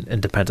 they gain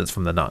independence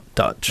from the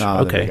Dutch.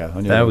 Okay,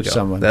 there we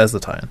go. There's the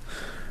tie-in.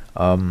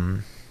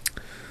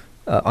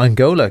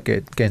 Angola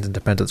gains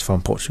independence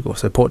from Portugal.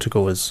 So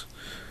Portugal is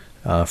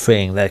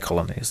freeing their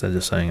colonies. They're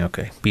just saying,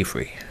 okay, be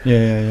free.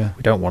 Yeah.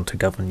 We don't want to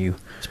govern you.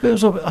 I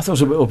thought it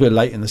was a little bit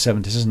late in the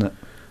 70s, isn't it?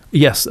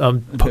 Yes,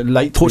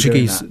 late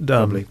Portuguese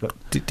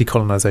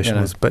decolonisation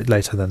was a bit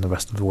later than the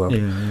rest of the world.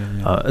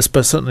 Yeah.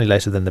 Certainly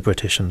later than the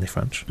British and the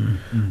French.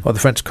 Well, the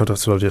French could have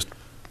sort of just,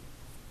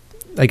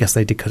 I guess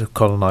they could have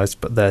colonised,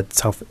 but they're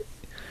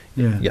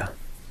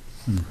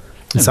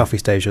in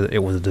Southeast Asia, it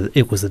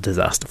was a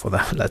disaster for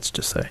them. Let's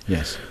just say.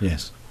 Yes,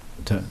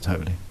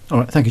 totally.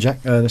 All right, thank you,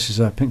 Jack. This is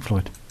Pink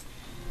Floyd.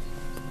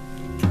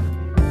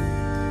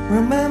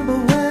 Remember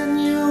when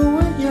you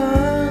were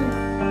young,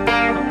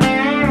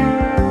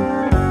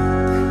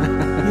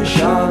 you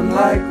shone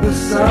like the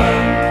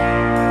sun.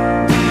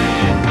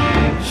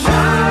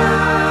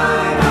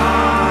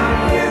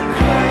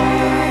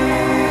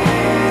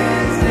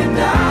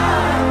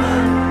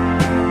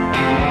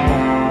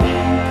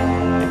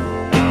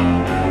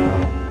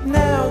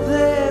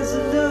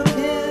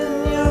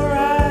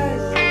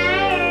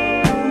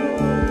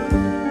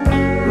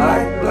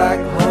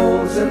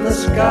 In the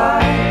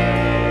sky,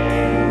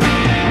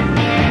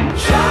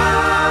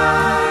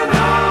 shine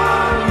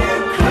on, you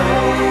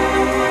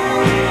crazy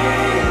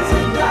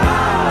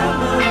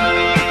diamond.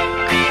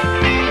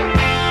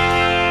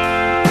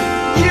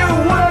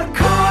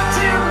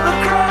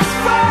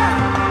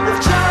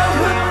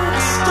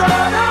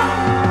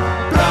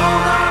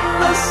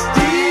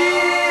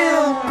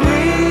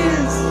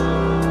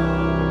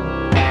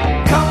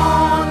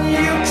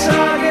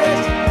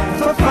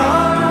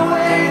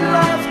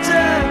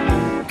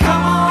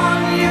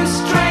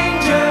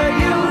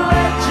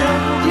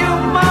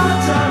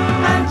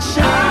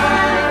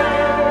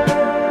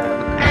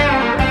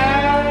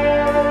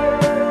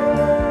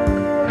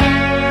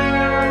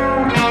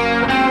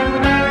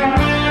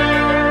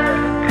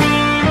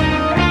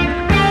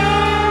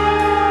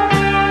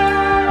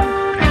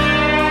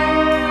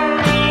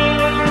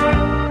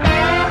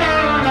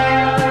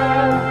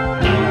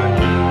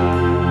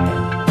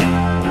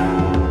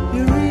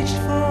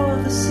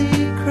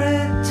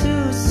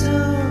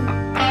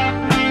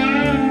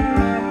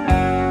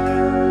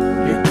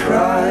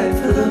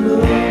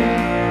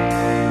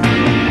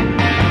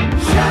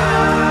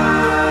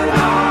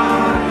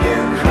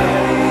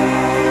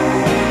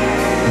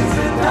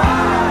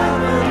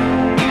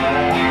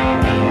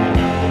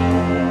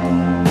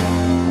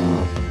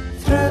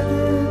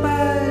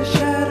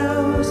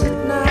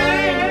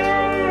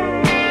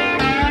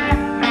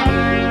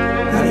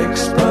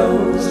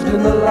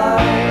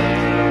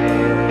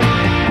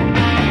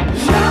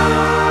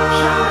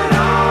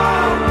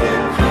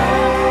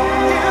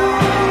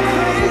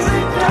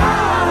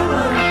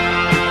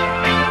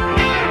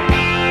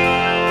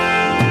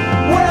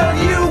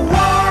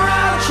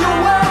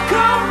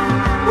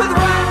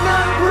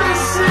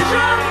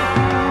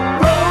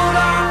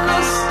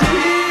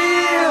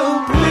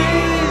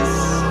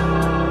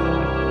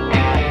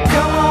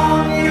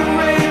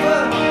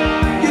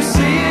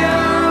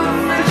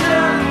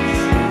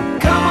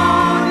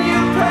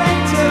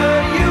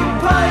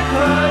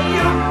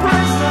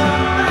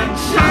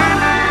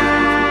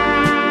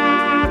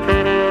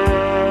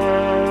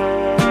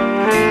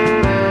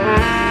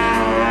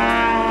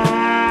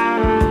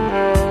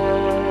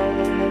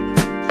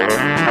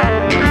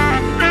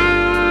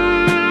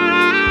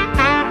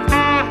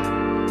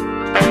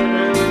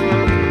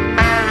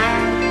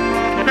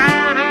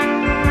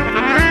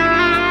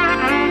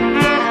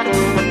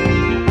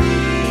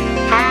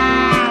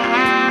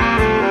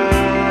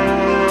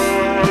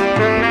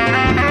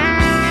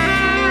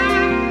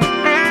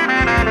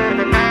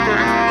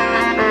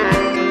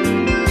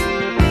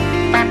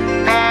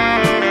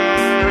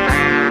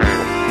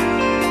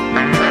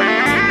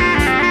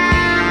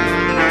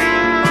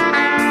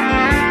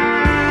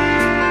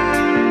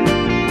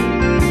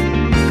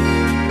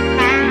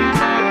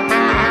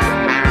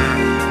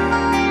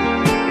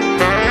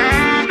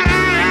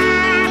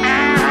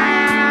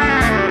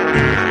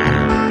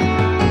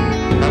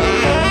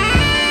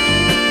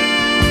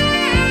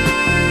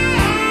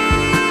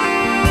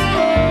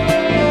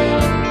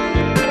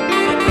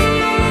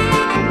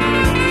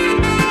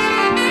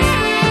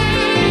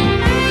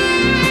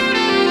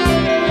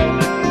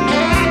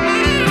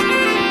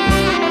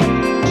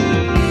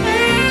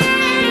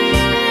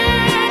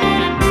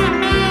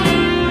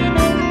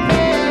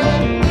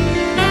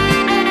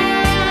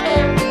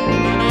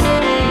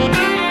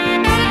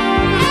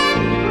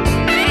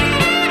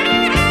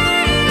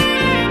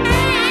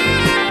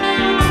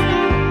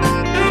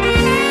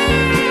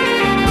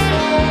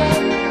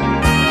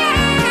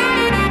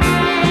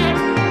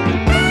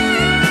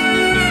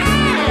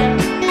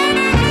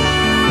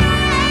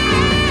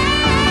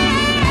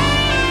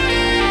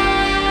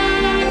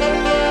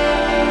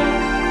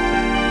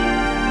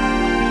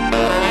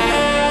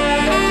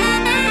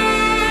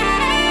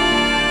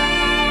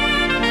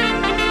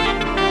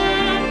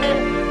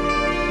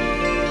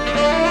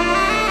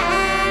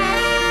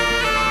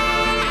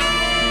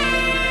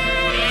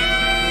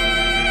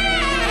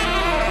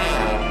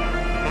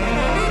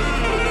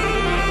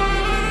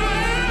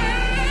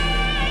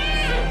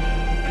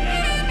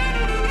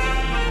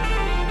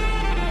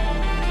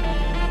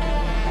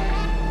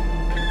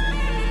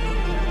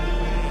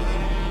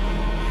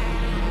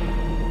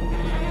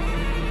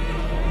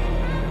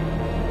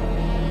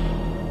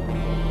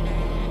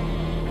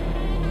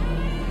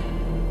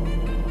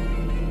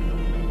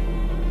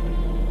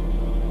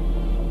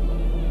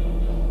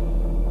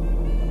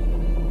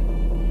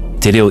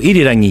 te reo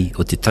irirangi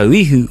o te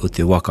tauihu o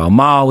te waka o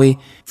Māui,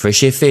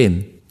 Fresh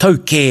FM, tau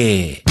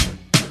kē!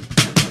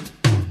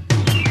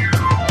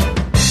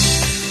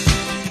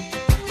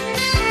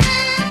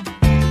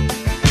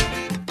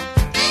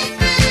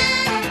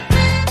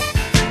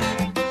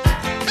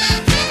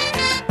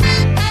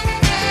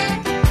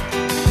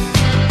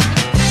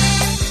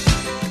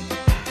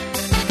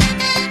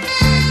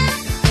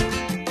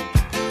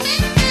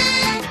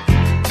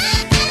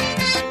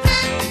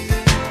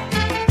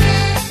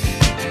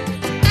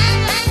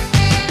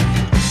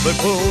 They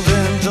pulled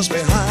in just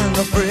behind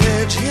the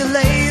bridge. He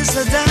lays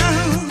her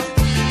down.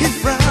 He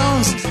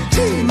frowns.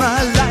 Gee,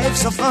 my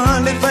life's a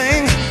funny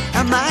thing.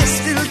 Am I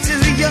still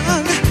too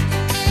young?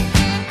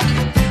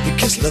 He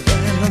kissed her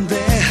then and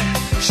there.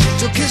 She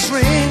took his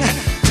ring,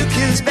 took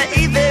his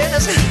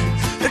babies.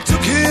 It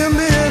took him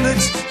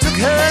minutes, took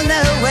her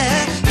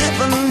nowhere.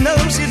 Heaven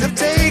knows he'd have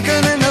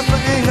taken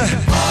anything.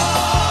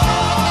 All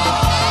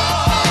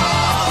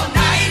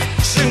night.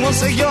 She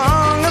wants a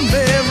young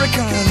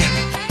American.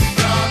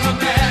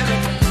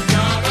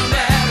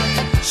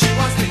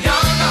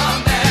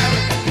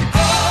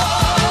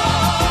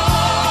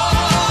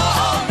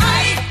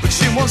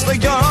 Wants the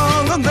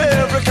young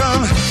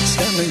American.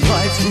 Standing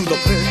right through the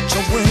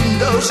picture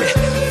window, she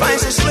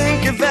finds a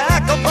slinky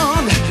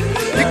vagabond.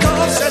 He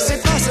coughs as he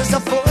passes the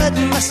Ford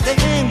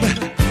Mustang.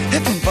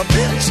 Heaven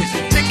forbid she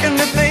take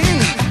anything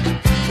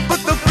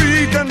but the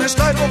freak and his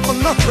life for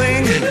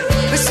nothing.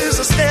 This is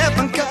a step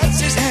and cuts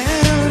his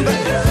hand,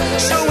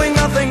 showing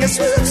nothing. It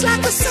swoops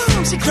like a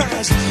song. She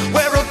cries,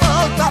 where have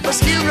all Papa's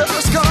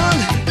heroes gone?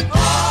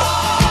 All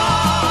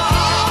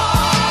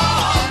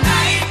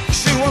night.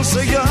 She wants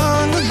a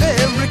young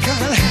American.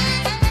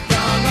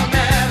 Young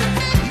American.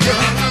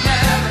 Young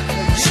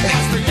American. She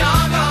wants the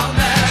young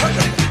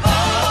American.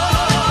 All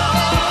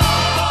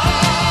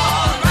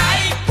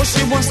right. Well,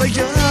 she wants the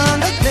young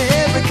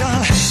American.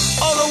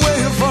 All the way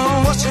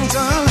from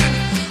Washington.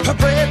 Her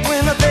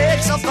breadwinner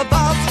begs off the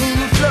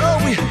bathroom floor.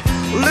 We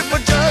live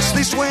for just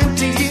these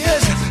 20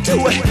 years. Do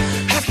we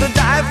have to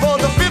die for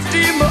the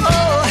 50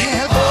 more?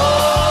 And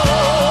all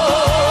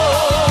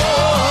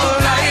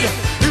right.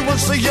 He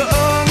wants the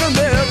young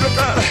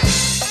American.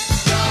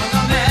 Young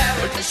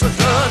American.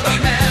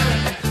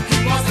 He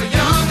wants the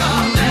young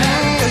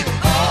American.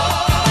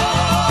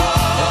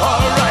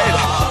 All right.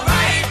 All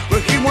right.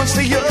 Well, he wants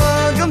the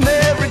young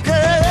American.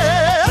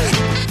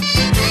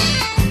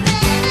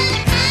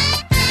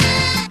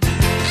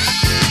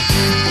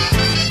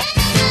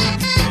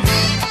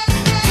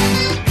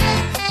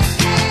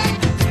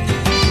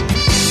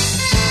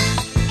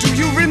 Do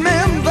you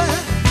remember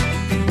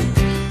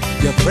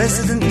your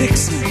President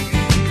Nixon?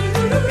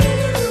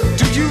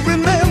 Do you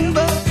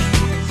remember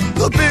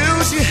the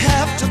bills you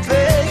have to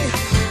pay,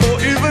 or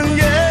even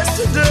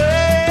yesterday?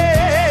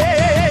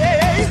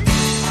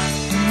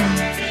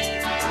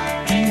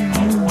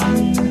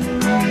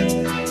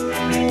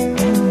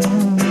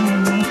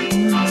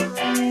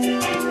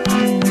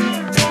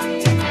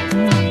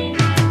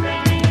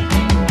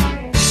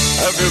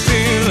 Have you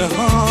been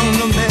on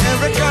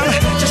American?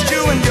 Just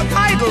you and your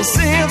idol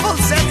cymbal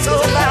set so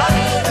loud.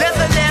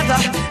 Leather,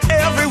 leather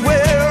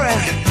everywhere,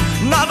 and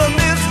not a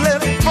miss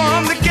left from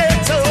the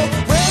ghetto.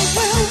 Well,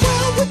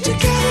 would you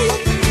carry a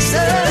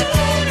visa?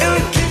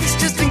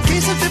 Just in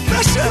case of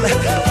depression.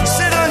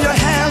 Sit on your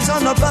hands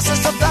on the bus of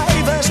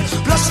survivors,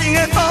 blushing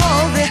at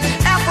all the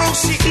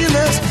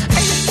Afro-Sheilas.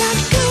 Ain't that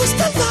close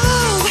to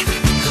love?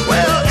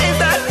 Well, ain't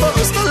that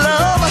close to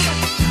love?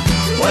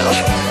 Well,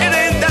 it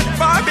ain't that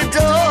Barbie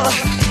doll.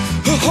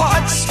 Her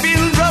heart's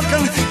been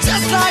broken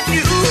just like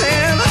you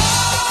and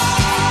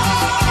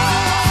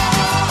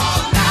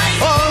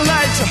all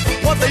night.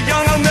 What the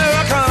young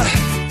American?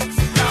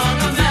 Young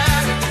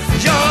American.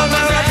 Young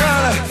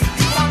American.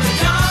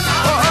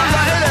 All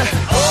right.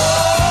 All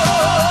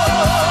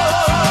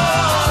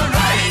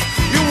right.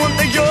 You want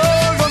the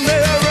young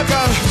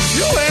American.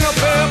 You ain't a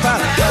pimp,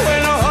 you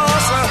ain't a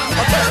horse.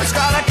 A bird's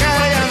got a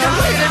canyon, a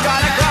lady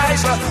got a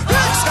Chrysler.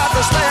 Black's got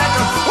the slack,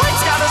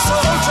 white's got a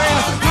soul train.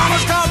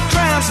 Mama's got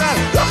cramps, and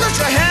look at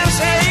your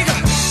handshake.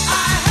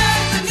 I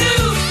heard the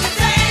news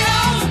today,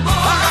 oh boy.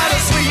 I got a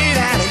sweet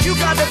hand, you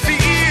got the feel.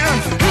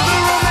 Is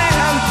there a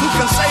man who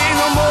can say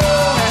no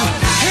more?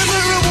 Is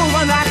there a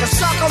woman I can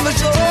suck on the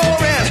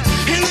jaw?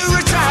 Is there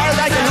a child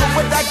I can help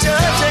with that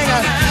judging?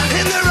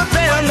 Is there a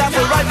band that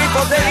will write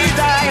before they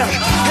die?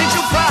 Ain't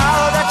you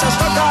proud that you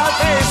stuck our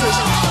faces?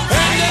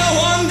 Ain't there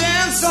one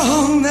dance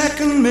song that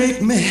can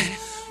make me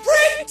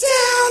break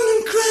down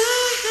and cry?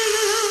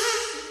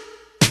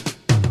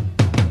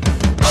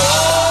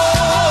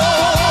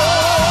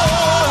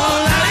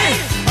 All night,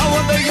 I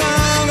want the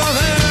young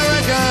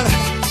American.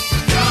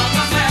 Young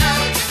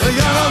American. The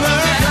young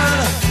American.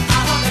 I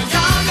want the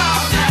young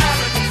American.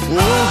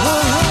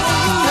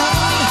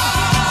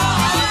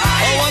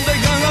 I want the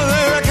young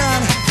American.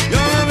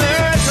 Young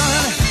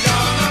American.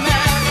 Young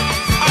American.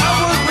 I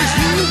want what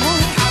you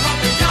want.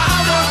 I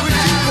want what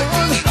you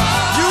want.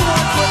 You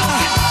want what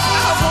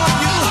I want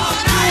you.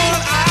 You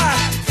want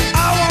I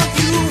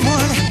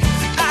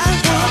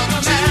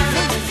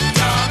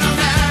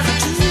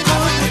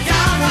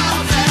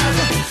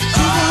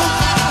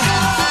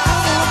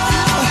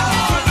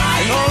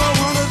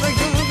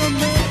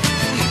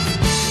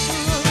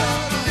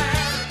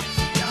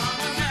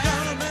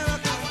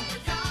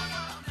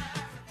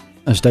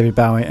as David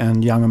Bowie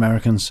and Young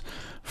Americans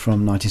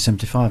from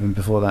 1975, and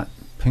before that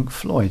Pink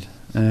Floyd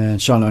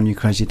and Shine On You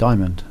Crazy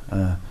Diamond,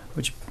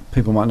 which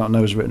people might not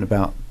know was written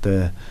about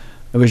the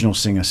original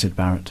singer Syd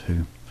Barrett,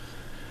 who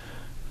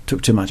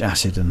took too much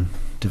acid and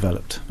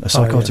developed a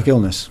psychotic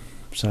illness.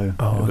 So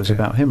it was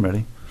about him,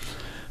 really.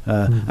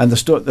 And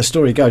the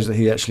story goes that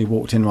he actually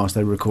walked in whilst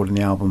they were recording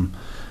the album,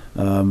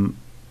 kind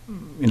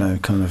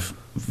of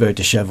very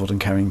dishevelled and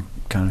carrying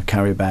kind of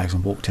carrier bags,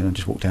 and walked in and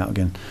just walked out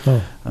again.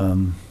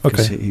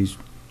 He's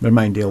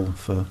remained ill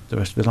for the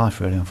rest of his life,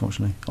 really,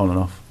 unfortunately, on and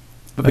off.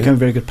 But became a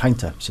very good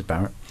painter, Syd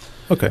Barrett.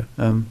 Okay.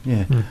 I'm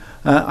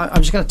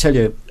just going to tell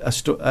you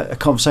a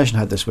conversation I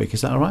had this week.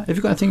 Is that all right? Have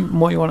you got anything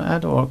more you want to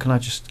add, or can I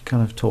just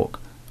kind of talk?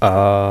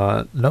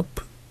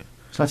 Nope.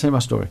 Shall I tell you my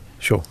story?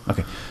 Sure.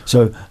 Okay.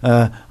 So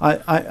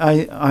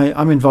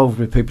I'm involved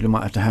with people who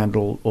might have to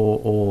handle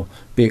or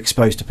be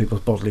exposed to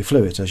people's bodily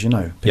fluids, as you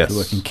know. People who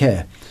work in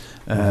care,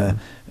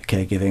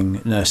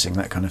 caregiving, nursing,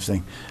 that kind of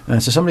thing.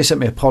 So somebody sent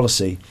me a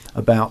policy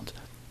about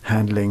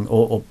handling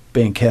or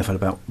being careful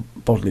about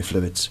bodily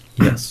fluids.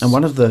 Yes. And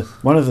one of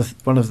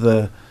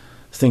the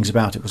things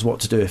about it was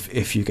what to do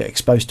if you get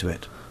exposed to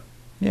it.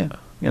 Yeah.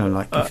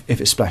 If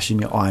it splashed in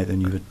your eye,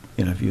 then you would,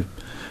 you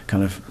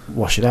kind of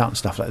wash it out and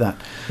stuff like that.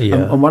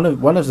 Yeah. And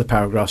one of the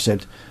paragraphs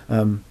said,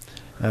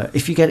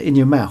 if you get it in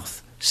your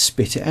mouth,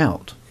 spit it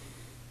out.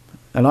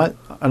 And I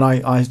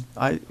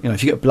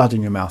if you get blood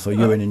in your mouth or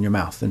urine in your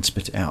mouth, then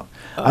spit it out.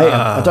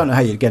 I don't know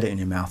how you'd get it in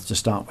your mouth to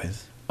start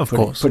with. Of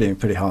course.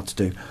 Pretty hard to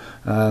do.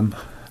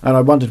 And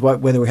I wondered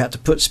whether we had to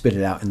put spit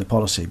it out in the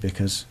policy,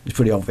 because it's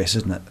pretty obvious,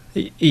 isn't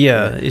it?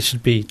 It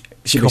should be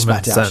common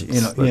spat out.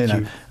 sense.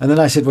 And then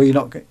I said, well, you're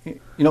not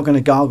going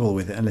to gargle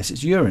with it unless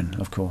it's urine,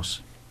 of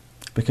course,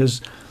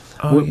 because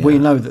we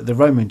know that the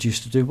Romans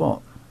used to do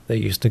what? They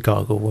used to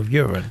gargle with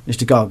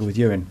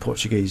urine.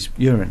 Portuguese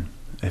urine.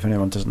 If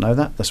anyone doesn't know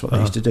that, that's what they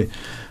used to do.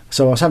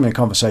 So I was having a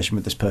conversation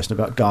with this person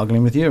about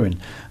gargling with urine,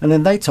 and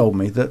then they told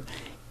me that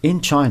in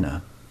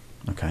China,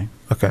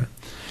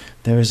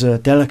 there is a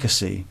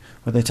delicacy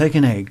where they take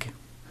an egg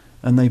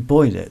and they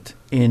boil it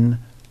in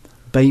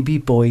baby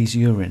boys'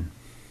 urine.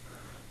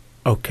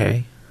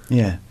 Okay.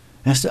 Yeah.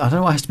 I don't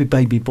know why it has to be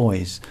baby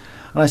boys.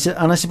 And I said,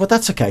 well,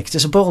 that's okay, because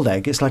it's a boiled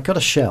egg. It's like got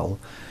a shell.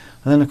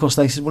 And then, of course,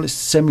 they said, well, it's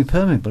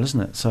semi-permeable, isn't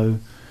it? So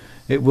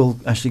it will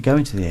actually go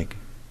into the egg.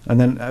 And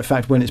then, in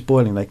fact, when it's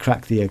boiling, they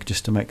crack the egg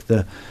just to make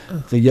the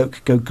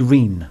yolk go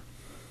green.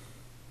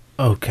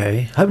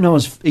 Okay. I hope no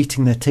one's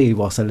eating their tea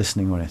whilst they're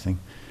listening or anything.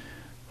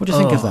 What do you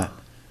think of that?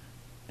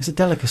 It's a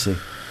delicacy.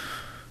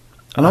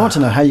 And I want to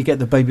know how you get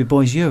the baby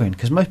boy's urine,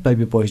 because most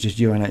baby boys just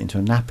urinate into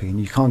a nappy, and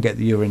you can't get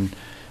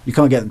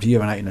them to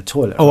urinate in a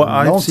toilet for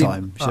a long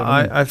time.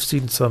 I've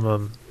seen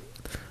some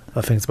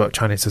things about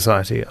Chinese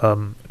society.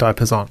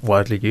 Diapers aren't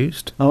widely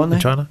used in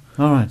China.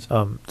 All right.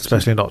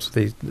 Especially not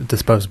the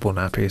disposable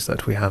nappies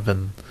that we have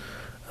in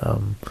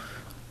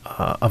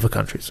other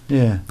countries.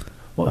 Yeah.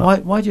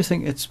 Well, why do you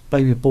think it's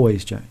baby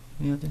boys, Jack?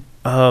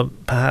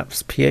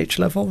 Perhaps pH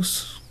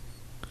levels.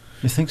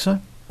 You think so?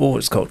 Or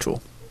it's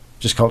cultural.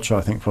 Just culture, I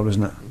think, probably,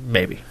 isn't it?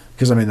 Maybe.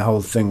 Because, the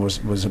whole thing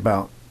was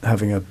about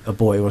having a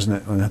boy, wasn't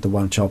it? When they had the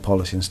one-child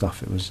policy and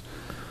stuff, it was,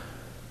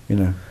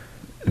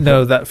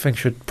 No, that thing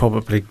should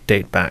probably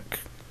date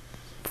back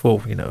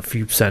for, a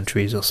few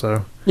centuries or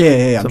so.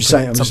 Yeah. I'm just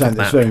saying it's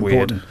very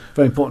important.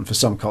 Very important for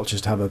some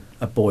cultures to have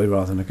a boy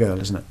rather than a girl,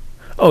 isn't it?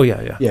 Oh,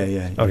 yeah.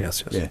 Yeah. Oh,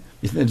 yes. Yeah.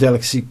 You think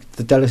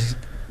the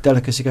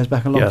delicacy goes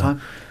back a long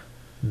time?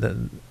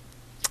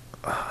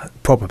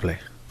 Probably.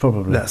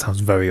 Probably. That sounds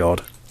very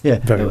odd. Yeah,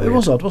 it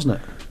was odd,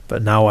 wasn't it?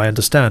 But now I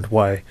understand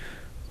why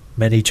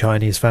many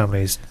Chinese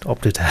families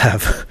opted to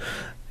have,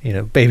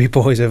 baby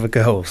boys over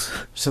girls.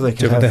 So they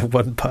could have their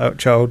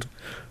one-child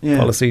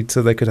policy,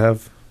 so they could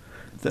have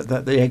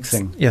the egg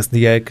thing. Yes,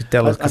 the egg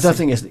delicacy. I don't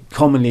think it's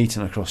commonly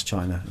eaten across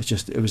China. It's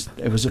just it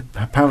was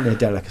apparently a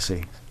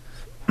delicacy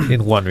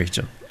in one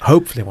region.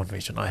 Hopefully, one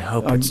region. I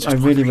hope. I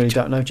really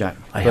don't know, Jack.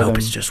 I hope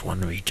it's just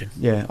one region.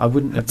 Yeah, I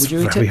wouldn't. Would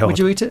you eat it? Would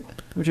you eat it?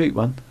 Would you eat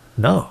one?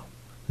 No.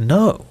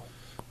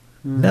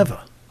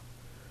 Never.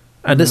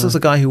 And this is a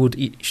guy who would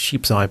eat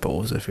sheep's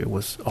eyeballs if it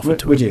was offered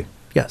to him. Would you?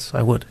 Yes,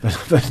 I would.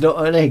 But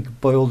not an egg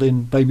boiled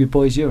in baby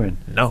boy's urine?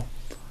 No.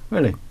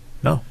 Really?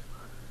 No.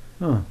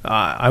 Oh.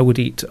 I would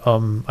eat,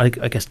 I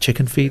guess,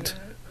 chicken feet.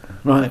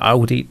 Right. I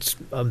would eat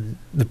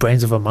the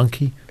brains of a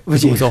monkey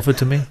if it was offered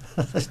to me.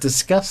 That's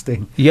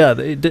disgusting. Yeah,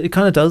 it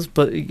kind of does,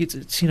 but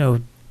it's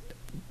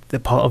they're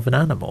part of an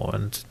animal,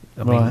 and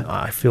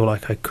I feel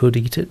like I could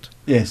eat it.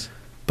 Yes.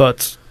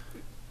 But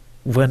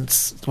when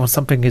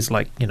something is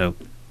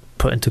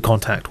put into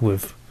contact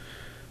with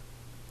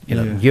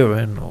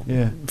urine or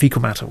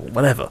fecal matter or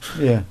whatever,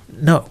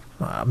 no,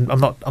 I'm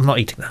not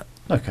eating that.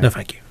 Okay, no,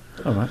 thank you.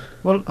 All right.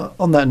 Well,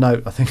 on that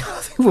note, I think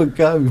we'll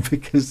go,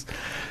 because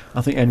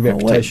I think any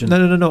reputation.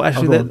 No.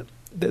 Actually,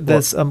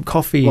 there's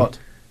coffee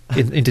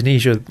in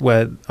Indonesia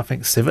where I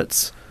think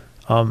civets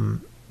will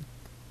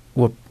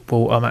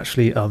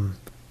actually how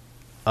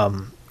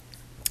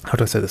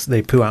do I say this?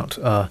 They poo out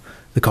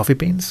the coffee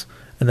beans,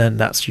 and then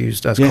that's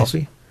used as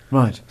coffee.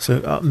 Right.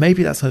 So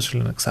maybe that's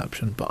actually an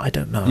exception, but I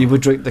don't know. You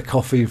would drink the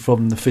coffee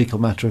from the fecal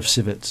matter of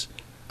civets.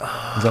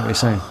 Is that what you're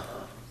saying?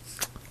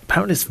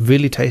 Apparently it's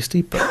really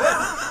tasty, but...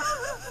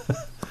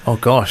 oh,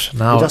 gosh.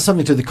 Now... It does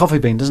something to the coffee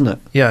bean, doesn't it?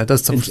 Yeah, it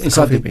does something to the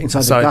coffee bean.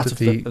 Inside the gut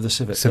of the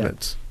civet.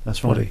 Civets. Yeah,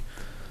 that's right. Body.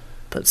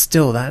 But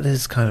still, that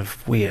is kind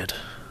of weird.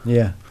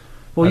 Yeah.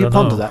 Well, I you don't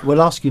ponder know. that.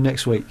 We'll ask you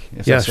next week.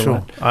 If Yeah, that's all sure.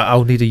 right.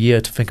 I'll need a year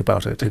to think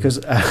about it. Because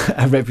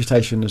our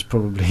reputation has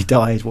probably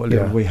died, what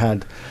little we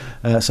had.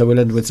 So we'll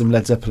end with some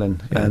Led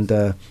Zeppelin. Yeah. And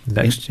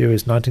next year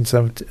is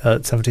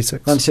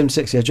 1976.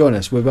 1976, yeah, join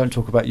us. We won't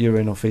talk about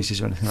urine or faeces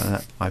or anything like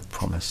that, I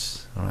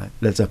promise. All right.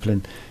 Led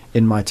Zeppelin,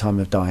 In My Time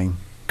of Dying.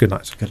 Good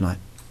night. Good night.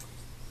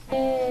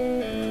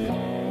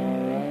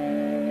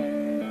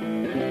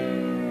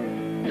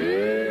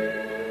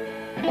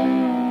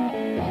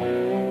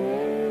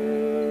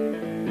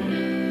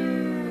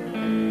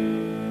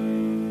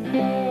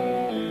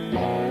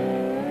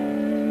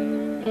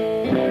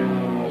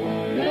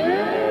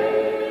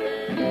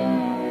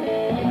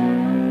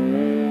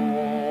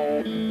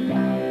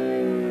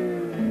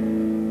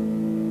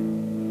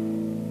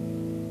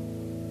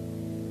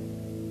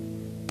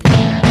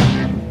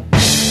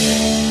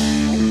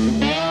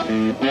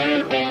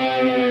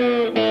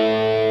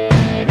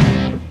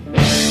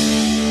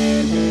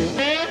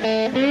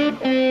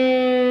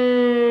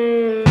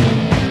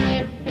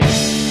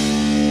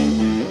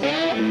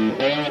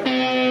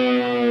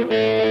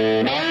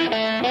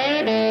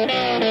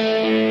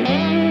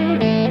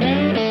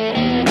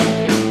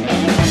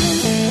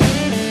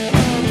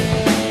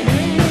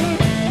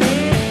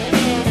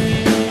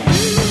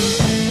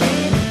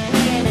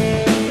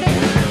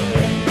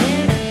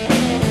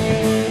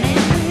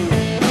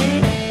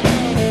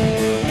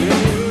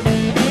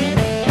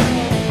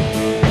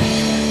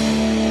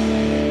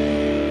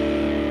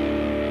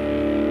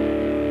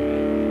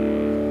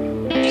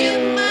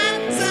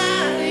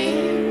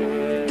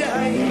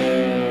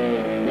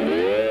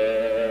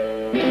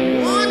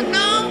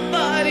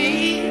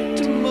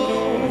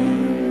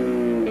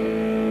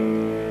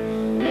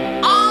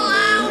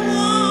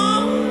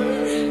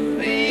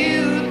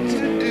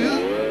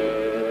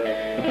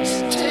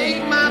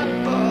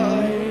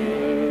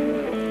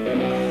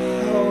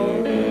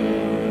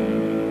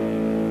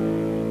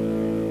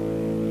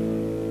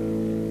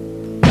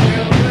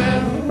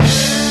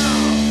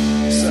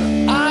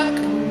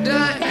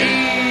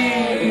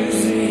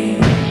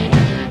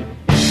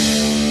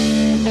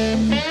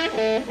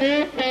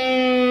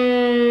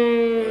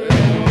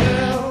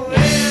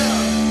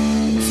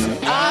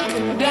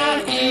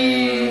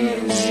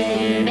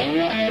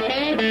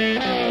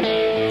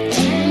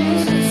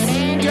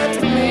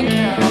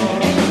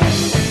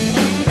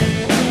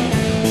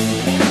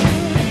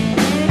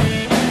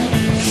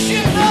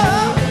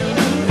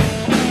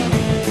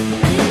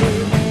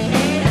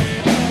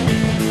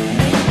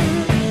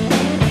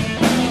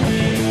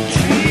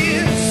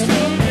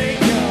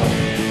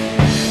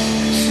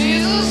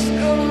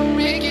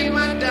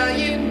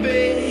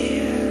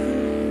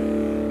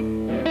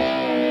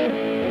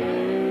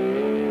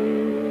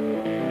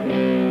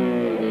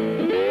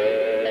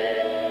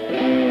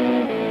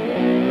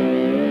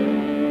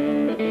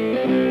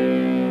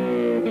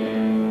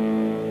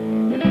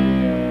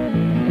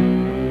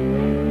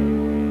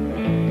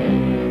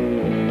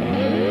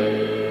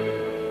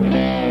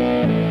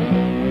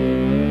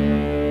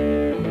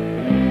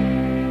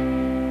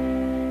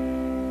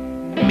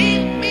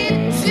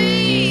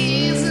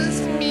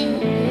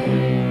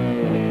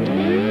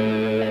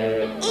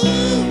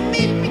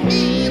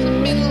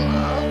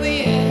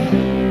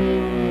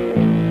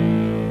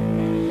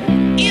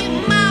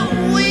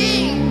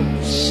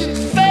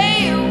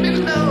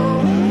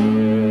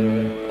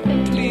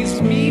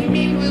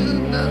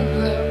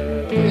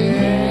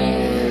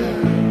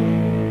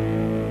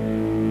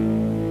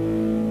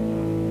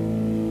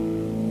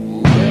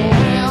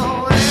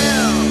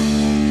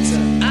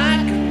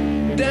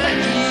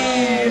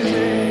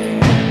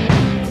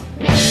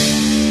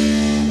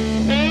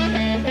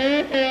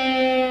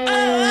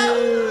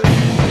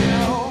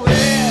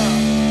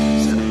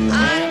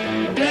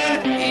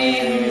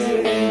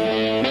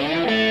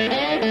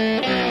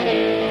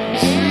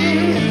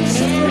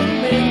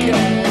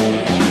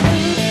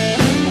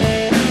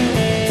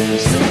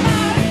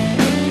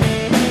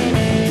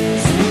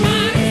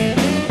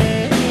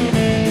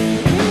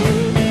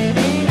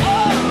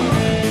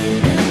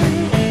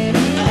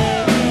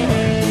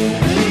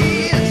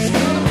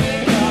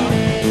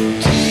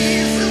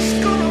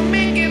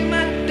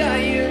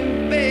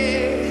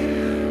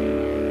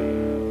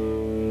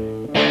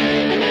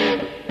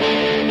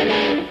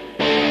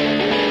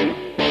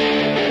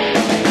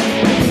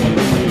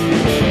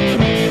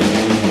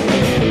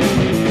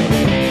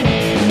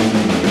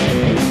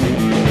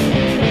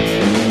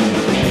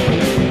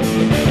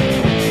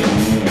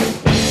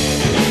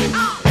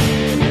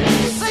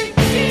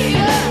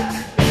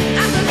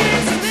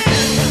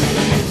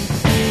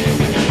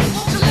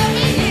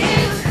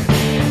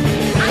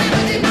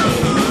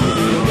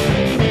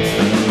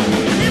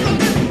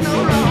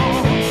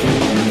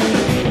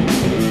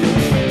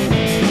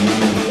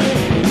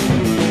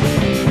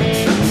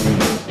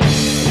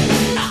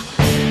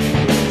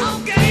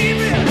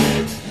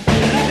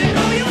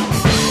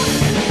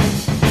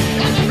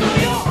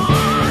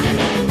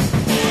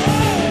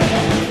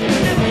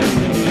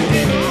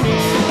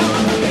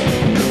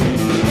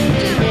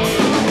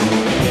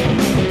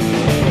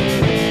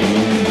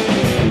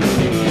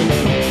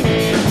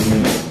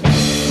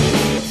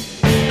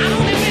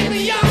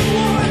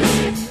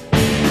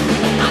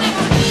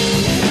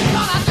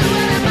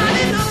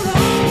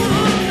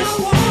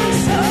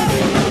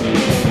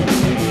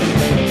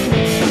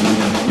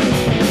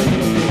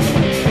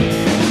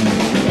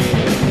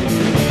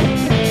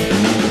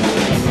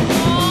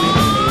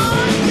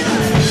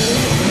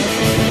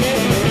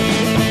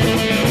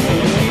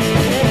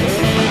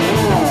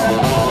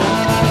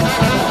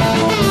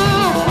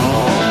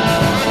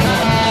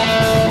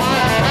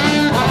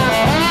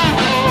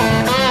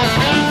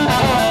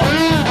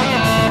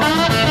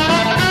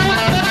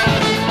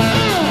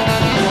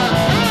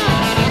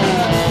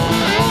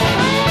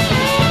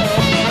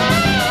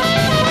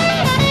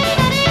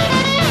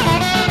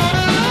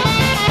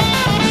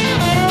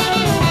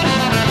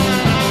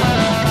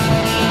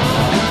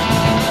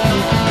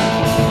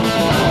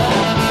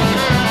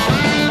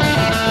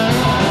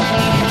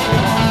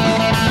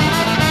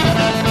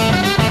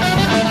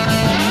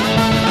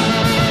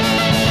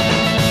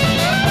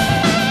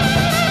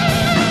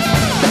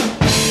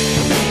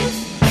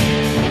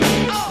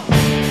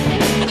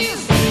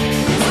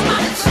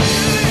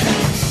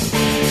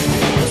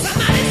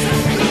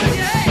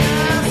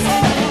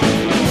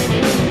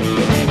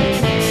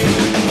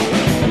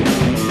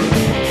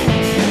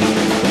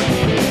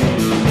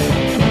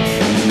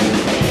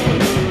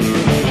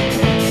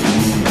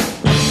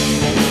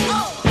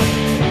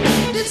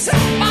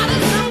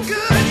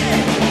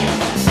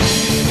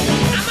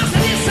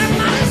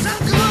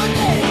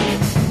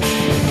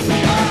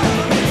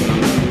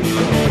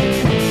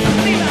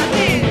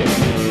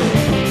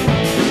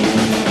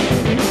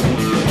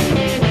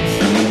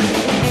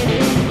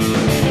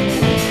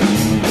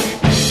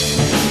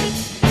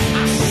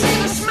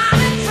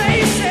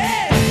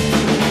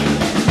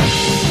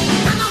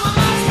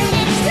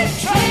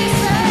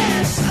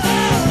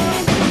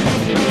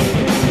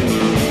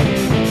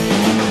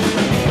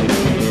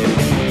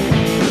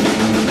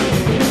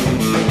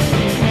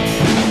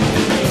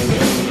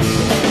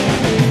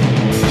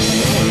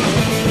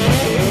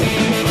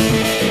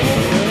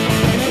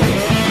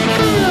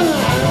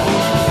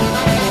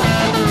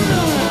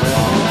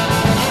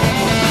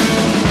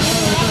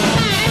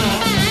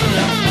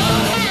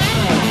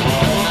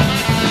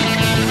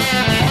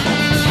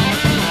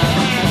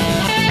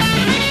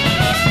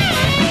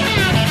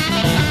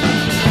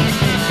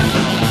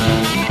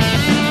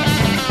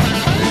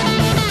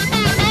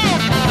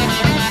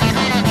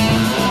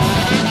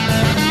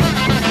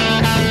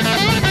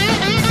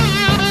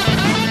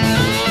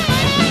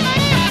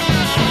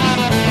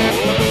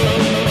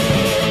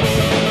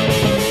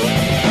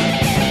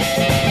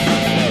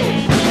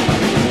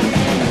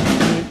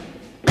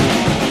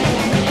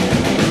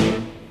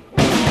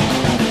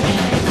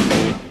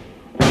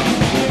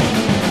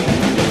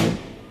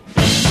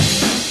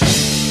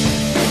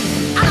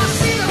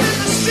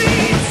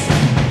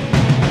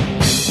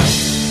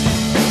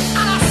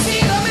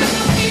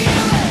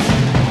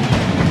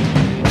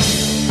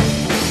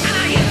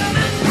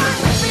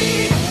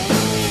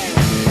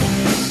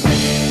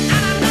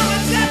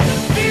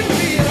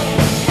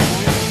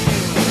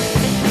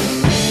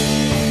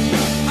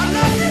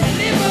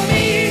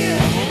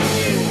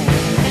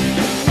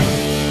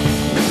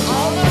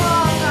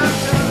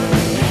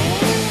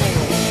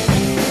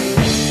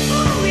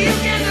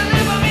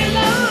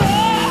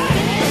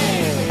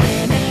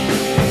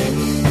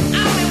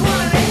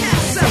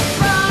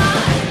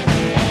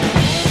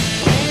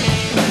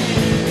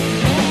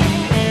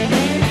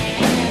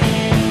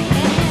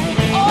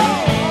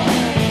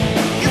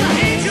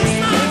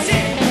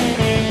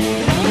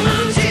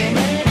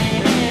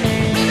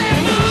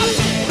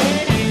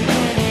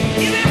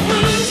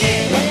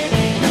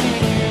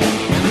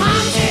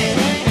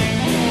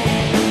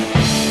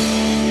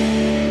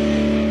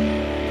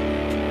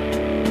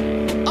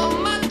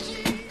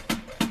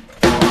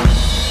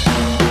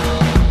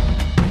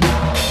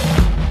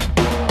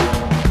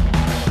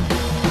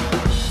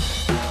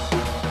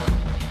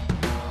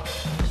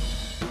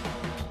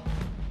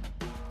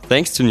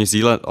 Thanks to New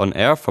Zealand On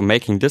Air for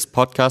making this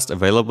podcast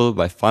available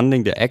by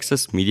funding the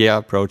Access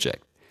Media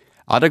project.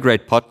 Other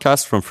great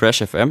podcasts from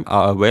Fresh FM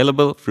are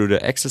available through the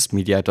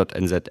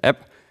accessmedia.nz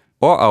app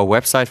or our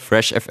website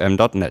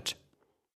freshfm.net.